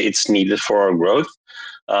grant, because it's needed for our growth.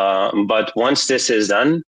 But once this is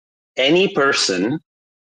done, any person,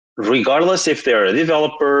 regardless if they're a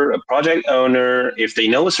developer, a project owner, if they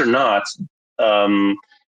know us or not,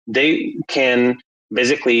 they can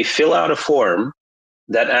basically fill out a form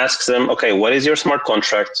that asks them, okay, what is your smart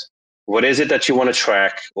contract? What is it that you want to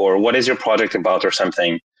track? Or what is your project about or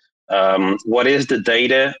something? What is the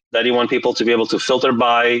data that you want people to be able to filter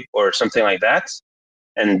by or something like that?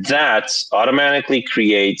 And that automatically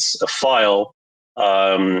creates a file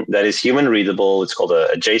that is human readable. It's called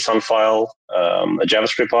a JSON file, a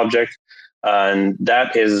JavaScript object. And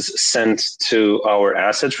that is sent to our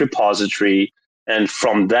assets repository. And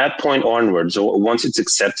from that point onwards, once it's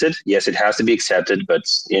accepted, yes, it has to be accepted, but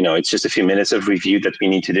it's just a few minutes of review that we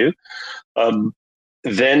need to do.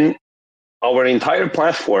 Then our entire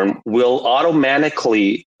platform will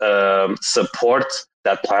automatically support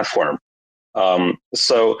that platform.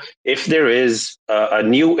 So if there is a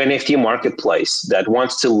new NFT marketplace that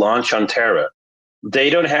wants to launch on Terra, they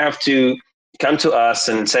don't have to come to us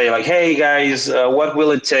and say like, hey guys, what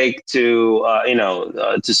will it take to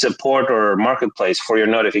to support our marketplace for your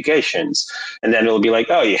notifications? And then it'll be like,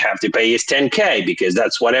 oh, you have to pay us 10K because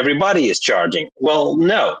that's what everybody is charging. Well,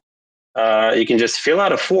 no, you can just fill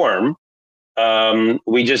out a form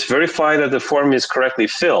We just verify that the form is correctly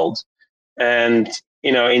filled, and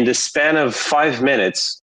in the span of 5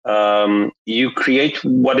 minutes, you create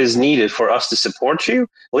what is needed for us to support you.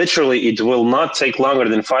 Literally, it will not take longer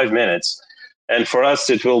than 5 minutes, and for us,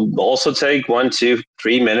 it will also take 1, 2,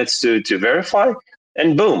 3 minutes to verify,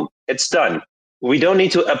 and boom, it's done. We don't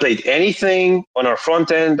need to update anything on our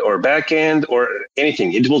front end or back end or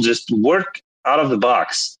anything. It will just work out of the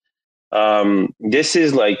box. This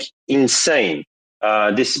is like insane.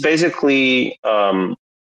 This basically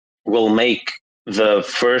will make the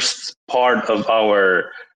first part of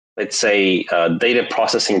our, let's say, data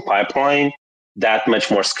processing pipeline that much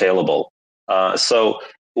more scalable. So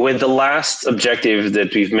with the last objective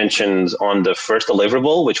that we've mentioned on the first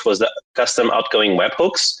deliverable, which was the custom outgoing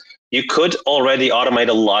webhooks, you could already automate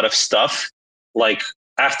a lot of stuff like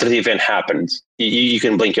after the event happened. You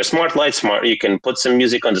can blink your smart lights, you can put some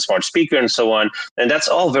music on the smart speaker and so on. And that's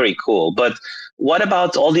all very cool. But what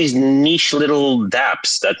about all these niche little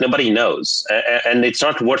dApps that nobody knows? And it's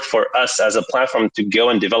not worth for us as a platform to go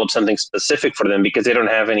and develop something specific for them because they don't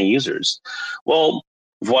have any users. Well,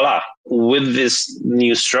 voila, with this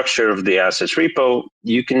new structure of the assets repo,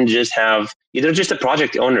 you can just have either just a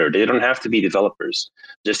project owner. They don't have to be developers.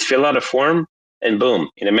 Just fill out a form and boom,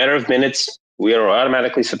 in a matter of minutes, we are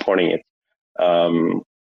automatically supporting it. And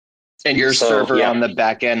your server on the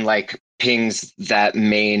back end like pings that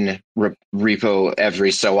main repo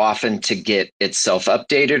every so often to get itself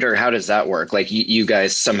updated, or how does that work? Like you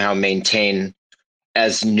guys somehow maintain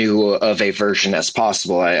as new of a version as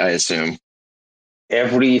possible, I assume.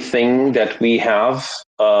 Everything that we have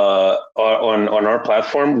on our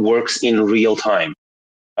platform works in real time.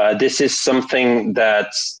 This is something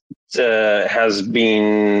that has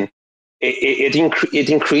been, it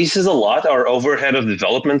increases a lot our overhead of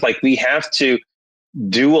development. Like we have to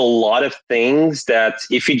do a lot of things that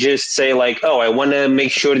if you just say like, oh, I want to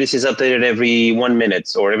make sure this is updated every 1 minute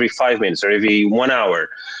or every 5 minutes or every 1 hour.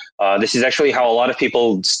 This is actually how a lot of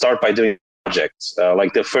people start by doing projects.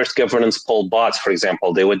 Like the first governance poll bots, for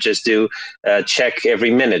example, they would just do check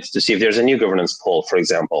every minute to see if there's a new governance poll, for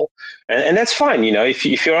example. And that's fine.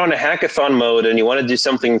 If you're on a hackathon mode and you want to do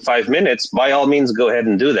something in 5 minutes, by all means, go ahead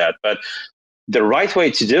and do that. But the right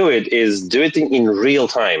way to do it is do it in real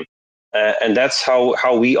time. And that's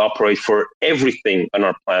how we operate for everything on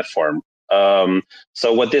our platform.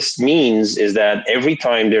 So what this means is that every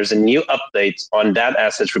time there's a new update on that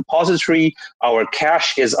assets repository, our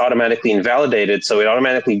cache is automatically invalidated. So it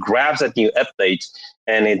automatically grabs that new update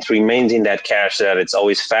and it remains in that cache so that it's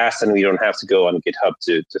always fast and we don't have to go on GitHub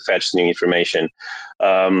to fetch new information.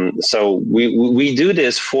 So we do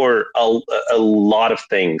this for a lot of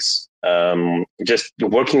things, just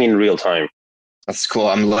working in real time. That's cool.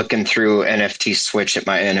 I'm looking through NFT Switch at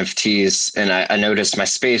my NFTs, and I noticed my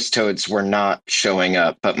Space Toads were not showing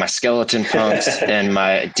up, but my Skeleton Punks and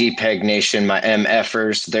my DPEG Nation, my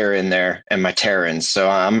MFers, they're in there, and my Terrans. So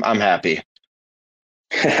I'm happy.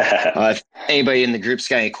 If anybody in the group's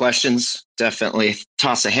got any questions, definitely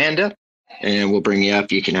toss a hand up, and we'll bring you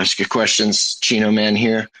up. You can ask your questions. Chino Man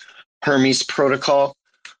here, Hermes Protocol,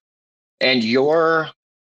 and your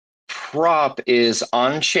prop is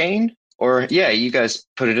on chain. Or yeah, you guys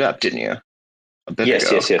put it up, didn't you?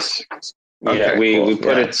 Yes. Okay, yeah, we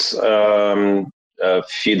put it a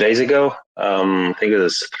few days ago. I think it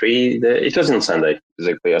was 3 days. It was on Sunday,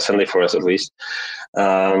 exactly, a Sunday for us at least.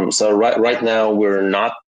 So right now we're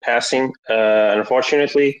not passing,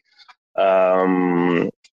 unfortunately.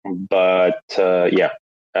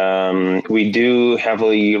 We do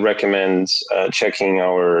heavily recommend checking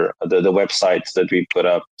the websites that we put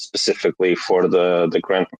up specifically for the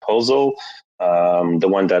grant proposal. The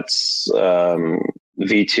one that's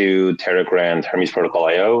V2 Terra Grant Hermes Protocol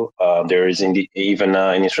IO. There is even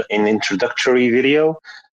an introductory video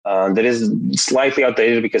that is slightly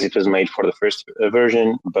outdated because it was made for the first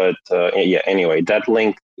version. But anyway, that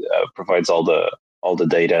link provides all the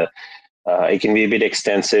data. It can be a bit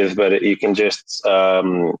extensive, but you can just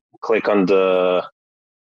click on the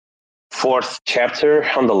 4th chapter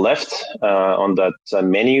on the left on that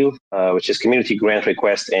menu, which is community grant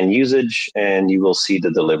request and usage, and you will see the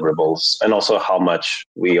deliverables and also how much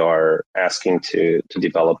we are asking to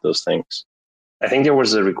develop those things. I think there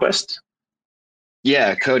was a request.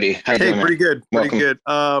 Yeah, Cody. How you doing, pretty good. Welcome. Pretty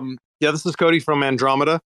good. This is Cody from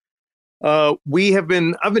Andromeda. I've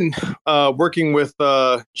been working with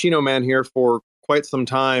Chino Man here for quite some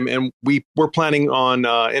time, and we're planning on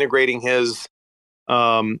integrating his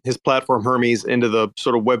platform Hermes into the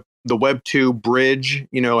sort of Web 2 bridge.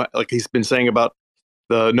 Like he's been saying about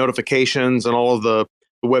the notifications and all of the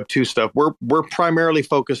Web 2 stuff. We're primarily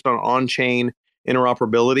focused on chain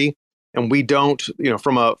interoperability, and we don't,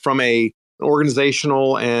 from a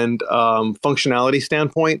organizational and functionality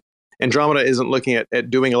standpoint, Andromeda isn't looking at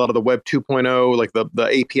doing a lot of the Web 2.0, like the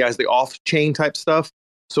APIs, the off-chain type stuff.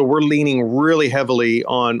 So we're leaning really heavily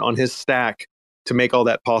on his stack to make all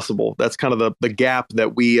that possible. That's kind of the gap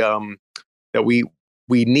that we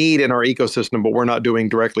need in our ecosystem, but we're not doing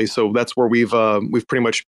directly. So that's where we've pretty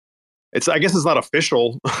much. I guess it's not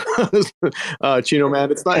official, Chino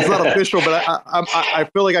man. It's not official, but I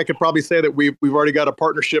feel like I could probably say that we've already got a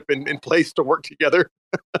partnership in place to work together.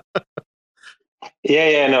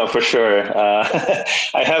 Yeah, no, for sure.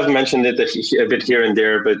 I have mentioned it a bit here and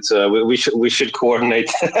there, but we should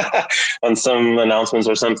coordinate on some announcements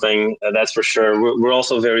or something. That's for sure. We're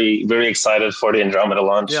also very, very excited for the Andromeda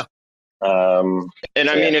launch. Yeah. And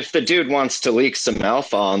I mean, if the dude wants to leak some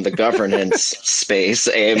alpha on the governance space,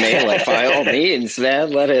 AMA, like by all means,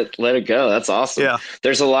 man, let it go. That's awesome. Yeah.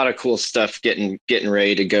 There's a lot of cool stuff getting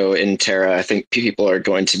ready to go in Terra. I think people are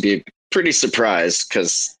going to be pretty surprised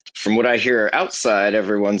because from what I hear outside,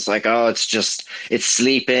 everyone's like, oh, it's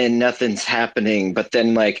sleeping, nothing's happening. But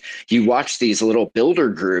then like you watch these little builder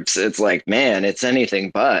groups, it's like, man, it's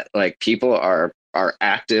anything but. Like people are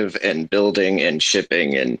active and building and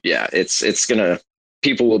shipping, and yeah,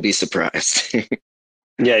 people will be surprised.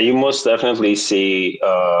 Yeah, you most definitely see,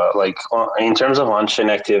 in terms of on-chain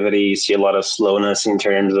activity, you see a lot of slowness in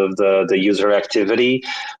terms of the user activity.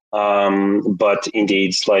 But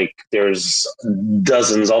indeed, like there's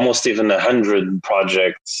dozens, almost even 100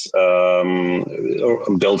 projects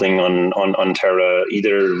building on Terra,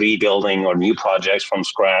 either rebuilding or new projects from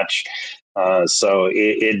scratch. So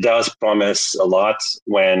it does promise a lot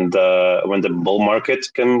when the bull market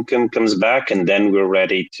comes back, and then we're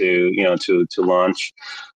ready to launch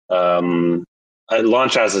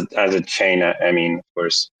as a chain. I mean, of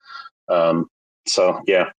course. So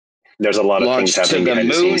yeah, there's a lot of things happening behind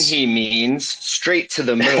the scenes. He means straight to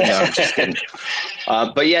the moon. No, I'm just kidding.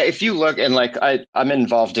 But yeah, if you look, and like I'm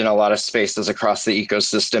involved in a lot of spaces across the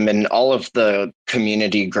ecosystem, and all of the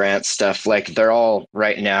community grant stuff, like they're all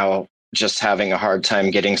right now just having a hard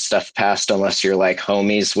time getting stuff passed unless you're like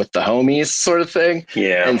homies with the homies sort of thing.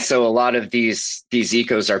 Yeah. And so a lot of these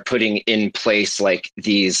ecos are putting in place like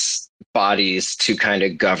these bodies to kind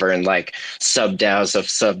of govern, like sub-DAOs of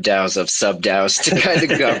sub-DAOs of sub-DAOs to kind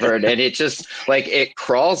of govern. And it just like it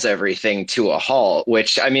crawls everything to a halt,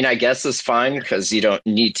 which I mean, I guess is fine because you don't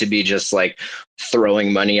need to be just like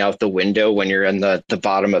throwing money out the window when you're in the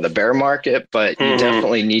bottom of the bear market, but you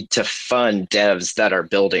definitely need to fund devs that are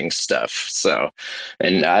building stuff. So,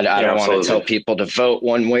 and I don't want to tell people to vote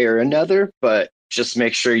one way or another, but just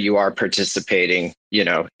make sure you are participating,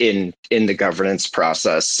 in the governance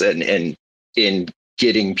process and in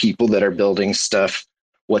getting people that are building stuff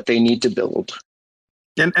what they need to build.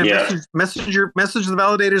 And message the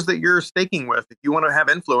validators that you're staking with. If you want to have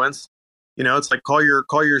influence, it's like call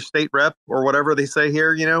your state rep or whatever they say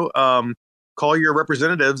here. Call your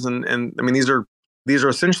representatives, and I mean these are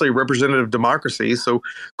essentially representative democracy. So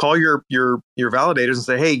call your validators and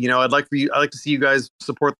say, hey, I'd like to see you guys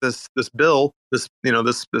support this bill, this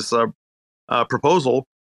proposal,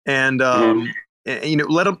 and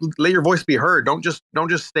let your voice be heard. Don't just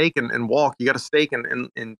stake and walk. You got to stake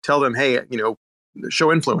and tell them, hey,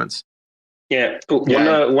 show influence. Yeah,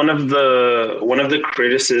 one of the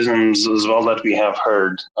criticisms as well that we have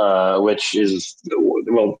heard, which is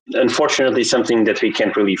unfortunately something that we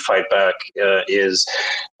can't really fight back, is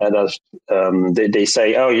that they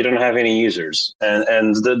say, oh, you don't have any users,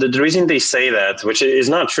 and the reason they say that, which is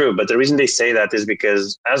not true, but the reason they say that is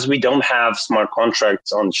because as we don't have smart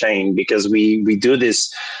contracts on chain, because we do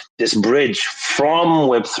this bridge from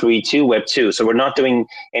Web3 to Web2, so we're not doing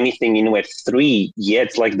anything in Web3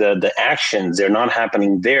 yet, like the actions, they're not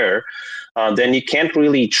happening there, then you can't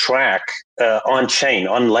really track on chain,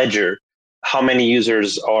 on Ledger, how many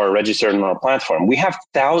users are registered on our platform. We have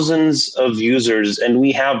thousands of users and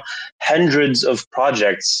we have hundreds of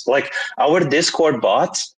projects. Like our Discord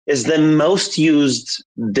bot is the most used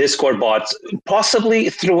Discord bot possibly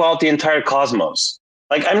throughout the entire cosmos.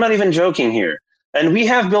 Like I'm not even joking here. And we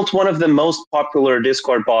have built one of the most popular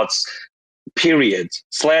Discord bots, period.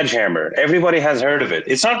 Sledgehammer. Everybody has heard of it.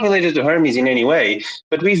 It's not related to Hermes in any way,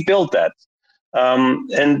 but we've built that.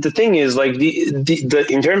 And the thing is, like the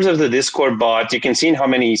in terms of the Discord bot, you can see how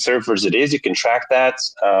many servers it is. You can track that.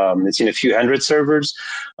 It's in a few hundred servers.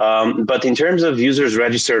 But in terms of users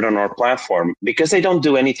registered on our platform, because they don't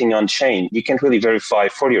do anything on chain, you can't really verify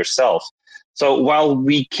for yourself. So while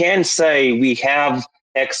we can say we have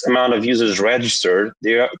X amount of users registered,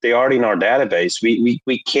 they are in our database.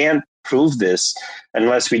 We can't prove this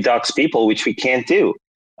unless we dox people, which we can't do.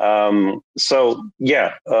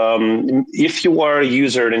 If you are a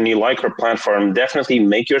user and you like our platform, definitely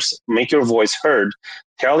make your voice heard.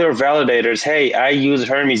 Tell your validators, hey, I use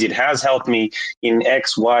Hermes. It has helped me in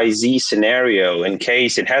XYZ scenario. In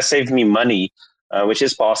case it has saved me money, which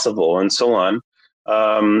is possible, and so on.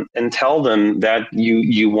 And tell them that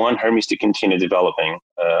you want Hermes to continue developing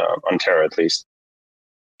on Terra at least.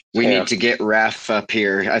 We need to get Raf up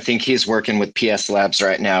here. I think he's working with PS Labs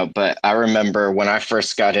right now, but I remember when I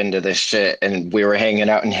first got into this shit and we were hanging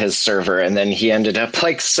out in his server, and then he ended up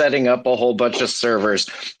like setting up a whole bunch of servers,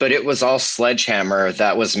 but it was all Sledgehammer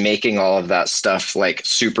that was making all of that stuff like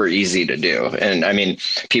super easy to do. And I mean,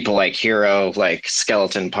 people like Hero, like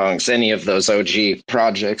Skeleton Punks, any of those OG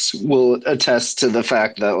projects will attest to the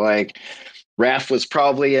fact that like Raf was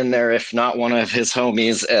probably in there, if not one of his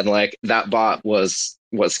homies, and like that bot was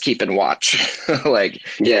keeping watch. Like,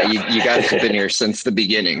 yeah, you guys have been here since the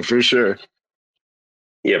beginning for sure.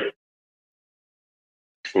 Yep.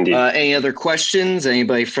 Indeed. Any other questions?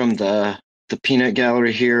 Anybody from the peanut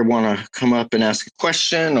gallery here want to come up and ask a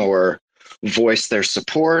question or voice their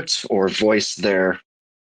support or voice their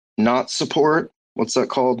not support? What's that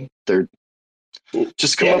called? They're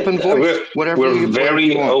just come up and voice whatever. We're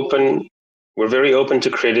very open. We're very open to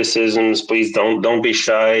criticisms. Please don't be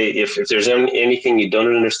shy. If there's anything you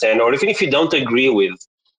don't understand, or even if you don't agree with,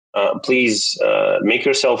 please make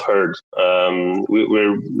yourself heard.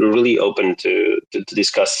 We're really open to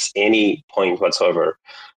discuss any point whatsoever.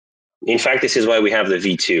 In fact, this is why we have the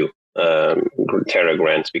V2 Terra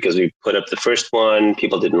grant, because we put up the first one,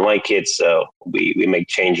 people didn't like it, so we make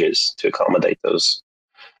changes to accommodate those.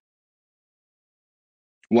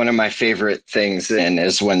 One of my favorite things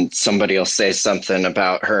is when somebody will say something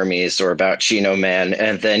about Hermes or about Chino Man,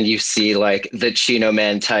 and then you see like the Chino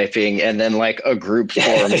Man typing, and then like a group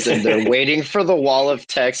forms, and they're waiting for the wall of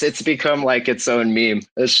text. It's become like its own meme.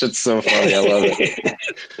 This shit's so funny. I love it.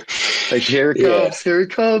 Like, here it comes, here it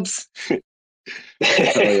comes. Oh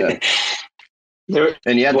yeah.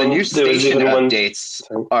 The new station updates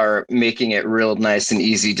are making it real nice and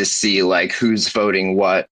easy to see like who's voting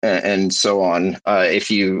what and so on.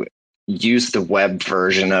 If you use the web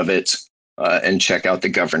version of it and check out the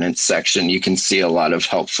governance section, you can see a lot of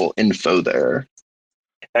helpful info there.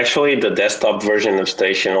 Actually, the desktop version of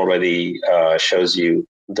Station already shows you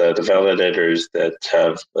the validators that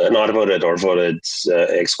have not voted or voted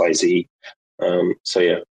XYZ. So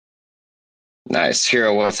yeah. Nice.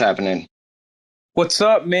 Hero, what's happening? What's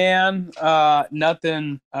up, man?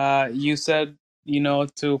 Nothing. You said,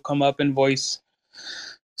 to come up and voice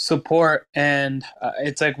support, and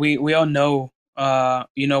it's like we all know,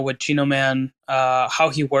 what Chino Man,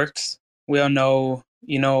 how he works. We all know,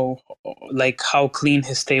 like how clean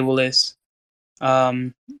his table is.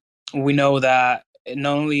 We know that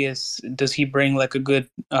not only does he bring like a good,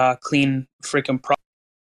 clean freaking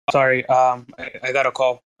Sorry, I got a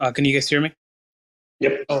call. Can you guys hear me?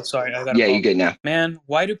 Yep. Oh, sorry. You good now. Man,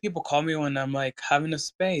 why do people call me when I'm like having a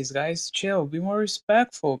space? Guys, chill. Be more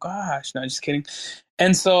respectful. Gosh, no, just kidding.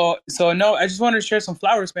 And so no, I just wanted to share some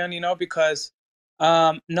flowers, man. Because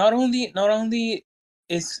not only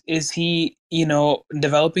is he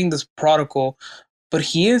developing this protocol, but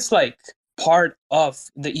he is like part of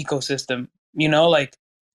the ecosystem. Like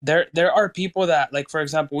there are people that, like, for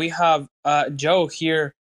example, we have Joe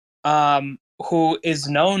here. Who is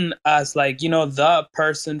known as like, the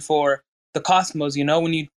person for the cosmos.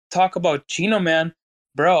 When you talk about Chino Man,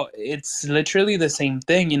 bro, it's literally the same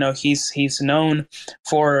thing. He's known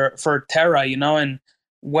for Terra, and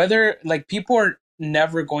whether like people are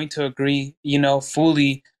never going to agree,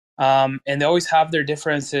 fully, and they always have their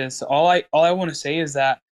differences. All I want to say is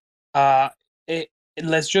that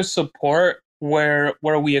let's just support where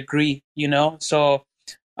we agree, so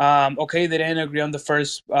okay, they didn't agree on the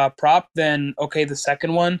first prop, then okay, the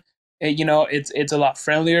second one, it's a lot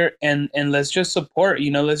friendlier, and let's just support,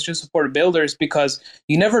 let's just support builders, because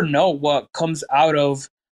you never know what comes out of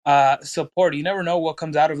support. You never know what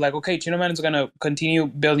comes out of like, okay, Chino Man is going to continue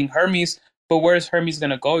building Hermes, but where's Hermes going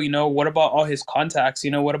to go? What about all his contacts?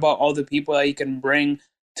 What about all the people that he can bring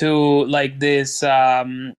to like this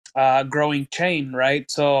growing chain, right?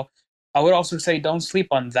 So I would also say don't sleep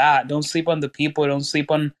on that. Don't sleep on the people. Don't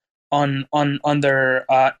sleep on their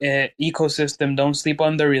ecosystem. Don't sleep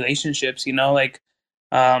on their relationships.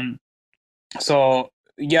 So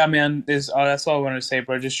yeah, man. That's all I wanted to say,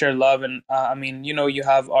 bro. Just share love, and you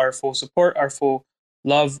have our full support, our full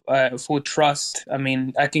love, full trust. I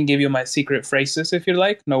can give you my secret phrases if you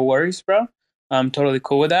like. No worries, bro. I'm totally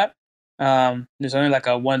cool with that. There's only like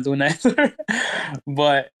a one Luna Ether.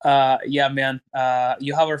 But yeah, man,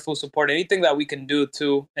 you have our full support. Anything that we can do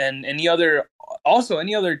too, and any other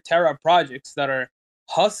Terra projects that are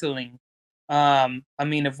hustling. I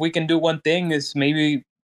mean, if we can do one thing, is maybe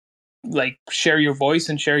like share your voice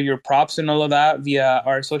and share your props and all of that via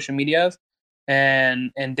our social medias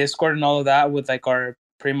and Discord and all of that with like our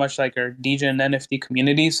pretty much like our DJ and NFT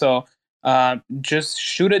community. So just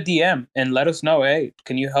shoot a DM and let us know, hey,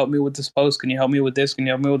 can you help me with this post? Can you help me with this? Can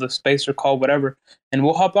you help me with a space or call, whatever? And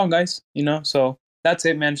we'll hop on, guys. So that's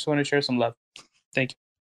it, man. Just want to share some love. Thank you.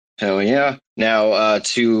 Hell yeah. Now,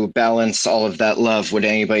 to balance all of that love, would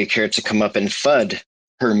anybody care to come up and FUD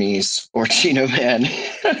Hermes or Chino Man?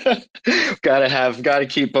 Gotta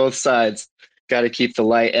keep both sides. Gotta keep the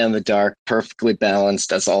light and the dark perfectly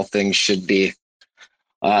balanced, as all things should be.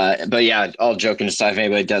 But yeah, all joking aside, if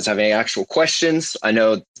anybody does have any actual questions, I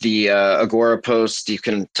know the Agora post, you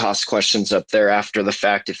can toss questions up there after the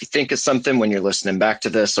fact. If you think of something when you're listening back to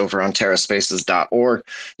this over on terraspaces.org,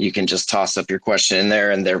 you can just toss up your question in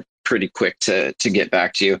there and they're pretty quick to get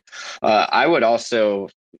back to you. I would also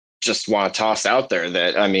just want to toss out there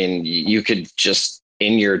that, I mean, you could just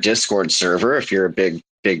in your Discord server, if you're a big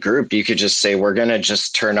group, you could just say, we're going to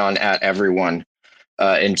just turn on at everyone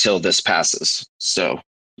until this passes. So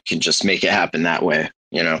you can just make it happen that way,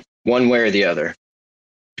 one way or the other.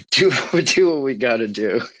 Do what we got to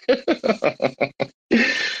do.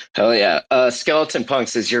 Hell yeah. Skeleton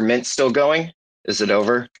Punks, is your mint still going? Is it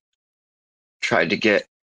over? Tried to get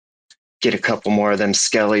a couple more of them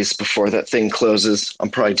skellies before that thing closes. I'm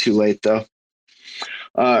probably too late though.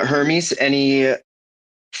 Hermes, any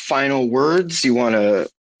final words you want to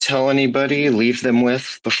tell anybody, leave them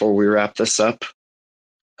with before we wrap this up?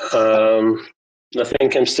 Nothing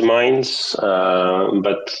comes to mind,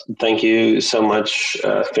 but thank you so much,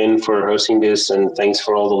 Finn, for hosting this, and thanks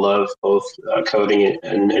for all the love, both Coding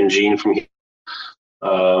and Gene from here.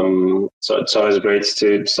 So it's always great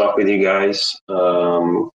to talk with you guys.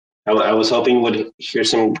 I was hoping we'd hear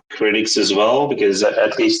some critics as well, because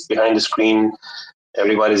at least behind the screen,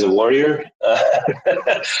 everybody's a warrior.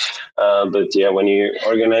 But yeah, when you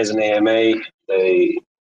organize an AMA, they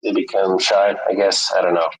become shy, I guess. I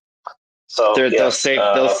don't know. So they'll save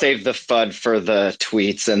the FUD for the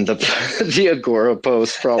tweets and the Agora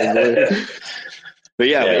post probably. But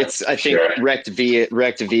yeah, I think sure. Rect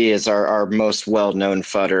V is our most well-known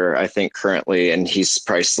FUDder, I think, currently, and he's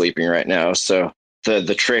probably sleeping right now. So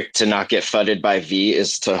the trick to not get FUDded by V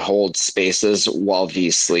is to hold spaces while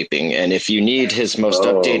V's sleeping. And if you need his most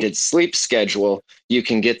updated sleep schedule, you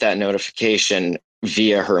can get that notification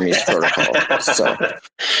via Hermes protocol. So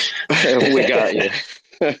we got you.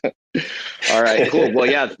 All right, cool. Well,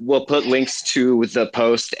 yeah, we'll put links to the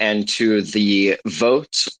post and to the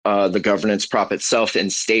vote, the governance prop itself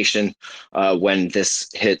in Station when this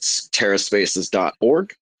hits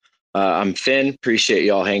terraspaces.org. I'm Finn. Appreciate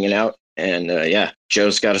y'all hanging out. And yeah,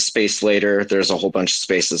 Joe's got a space later. There's a whole bunch of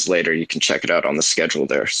spaces later. You can check it out on the schedule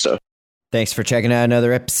there. So thanks for checking out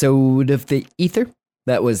another episode of The Ether.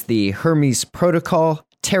 That was the Hermes Protocol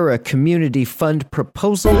Terra Community Fund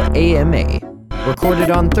Proposal AMA. Recorded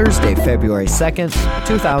on Thursday, February 2nd,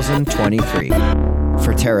 2023.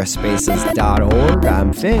 For terraspaces.org,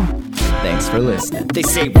 I'm Finn. Thanks for listening. They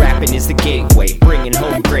say rapping is the gateway, bringing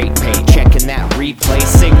home great pay. Checking that replay,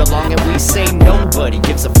 sing along and we say nobody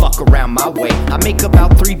gives a fuck around my way. I make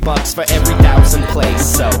about $3 for every 1,000 plays,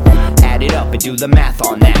 so add it up and do the math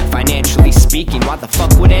on that. Financially speaking, why the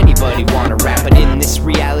fuck would anybody wanna rap? But in this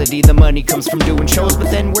reality, the money comes from doing shows.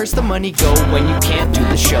 But then where's the money go when you can't do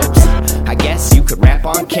the shows? I guess you could rap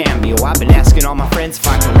on Cameo. I've been asking all my friends if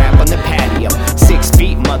I can rap on the patio. 6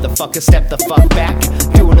 feet, motherfucker, step the fuck back.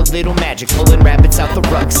 Doing a little magic, pulling rabbits out the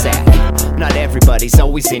rucksack. Not everybody's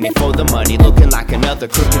always in it for the money. Looking like another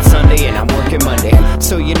crooked Sunday and I'm working Monday.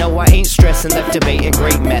 So you know I ain't stressing, left debating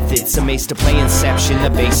great methods. Amazed to play Inception, the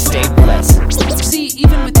bass stay blessed. See,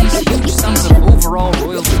 even with these huge sums of overall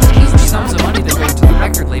royalties, huge sums of money that go to the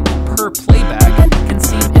record label per playback can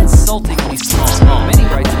seem insultingly small. Many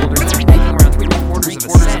rights holders are making around 3/4 of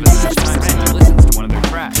a cent each time someone listens to one of their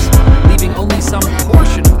tracks, leaving only some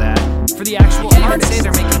portion of that for the actual artist. Say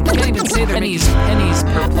they're making pennies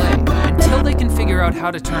per play until they can figure out how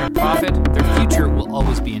to turn a profit, their future will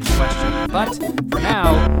always be in question. But for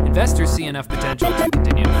now, investors see enough potential to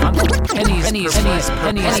continue to fund them. Pennies.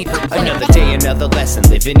 Another day, another lesson.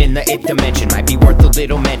 Living in the 8th dimension might be worth a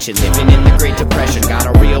little mention. Living in the Great Depression, got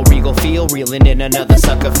a real regal feel. Reeling in another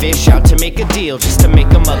sucker fish, out to make a deal just to make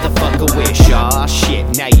a motherfucker wish. Aw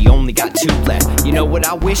shit, now you only got 2 left. You know what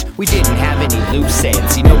I wish? We didn't have any loose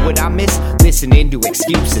ends. You know what I miss? Listening to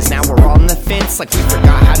excuses. Now we're on the fence like we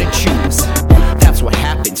forgot how to choose. That's what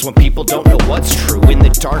happens when people don't know what's true. In the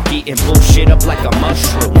dark, eating bullshit up like a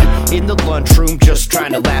mushroom. In the lunchroom, just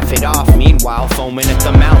trying to laugh it off. Meanwhile, foaming at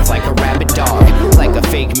the mouth like a rabid dog. Like a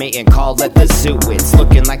fake mating call at the zoo. It's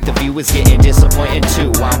looking like the view is getting disappointed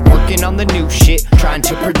too. I'm working on the new shit, trying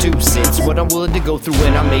to produce it. It's what I'm willing to go through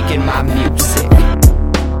when I'm making my music.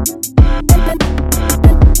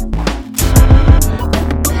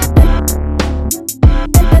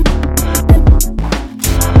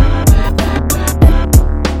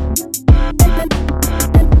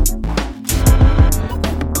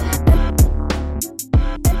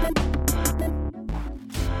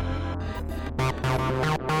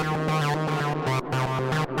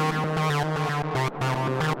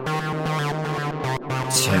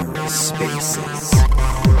 Terra Spaces.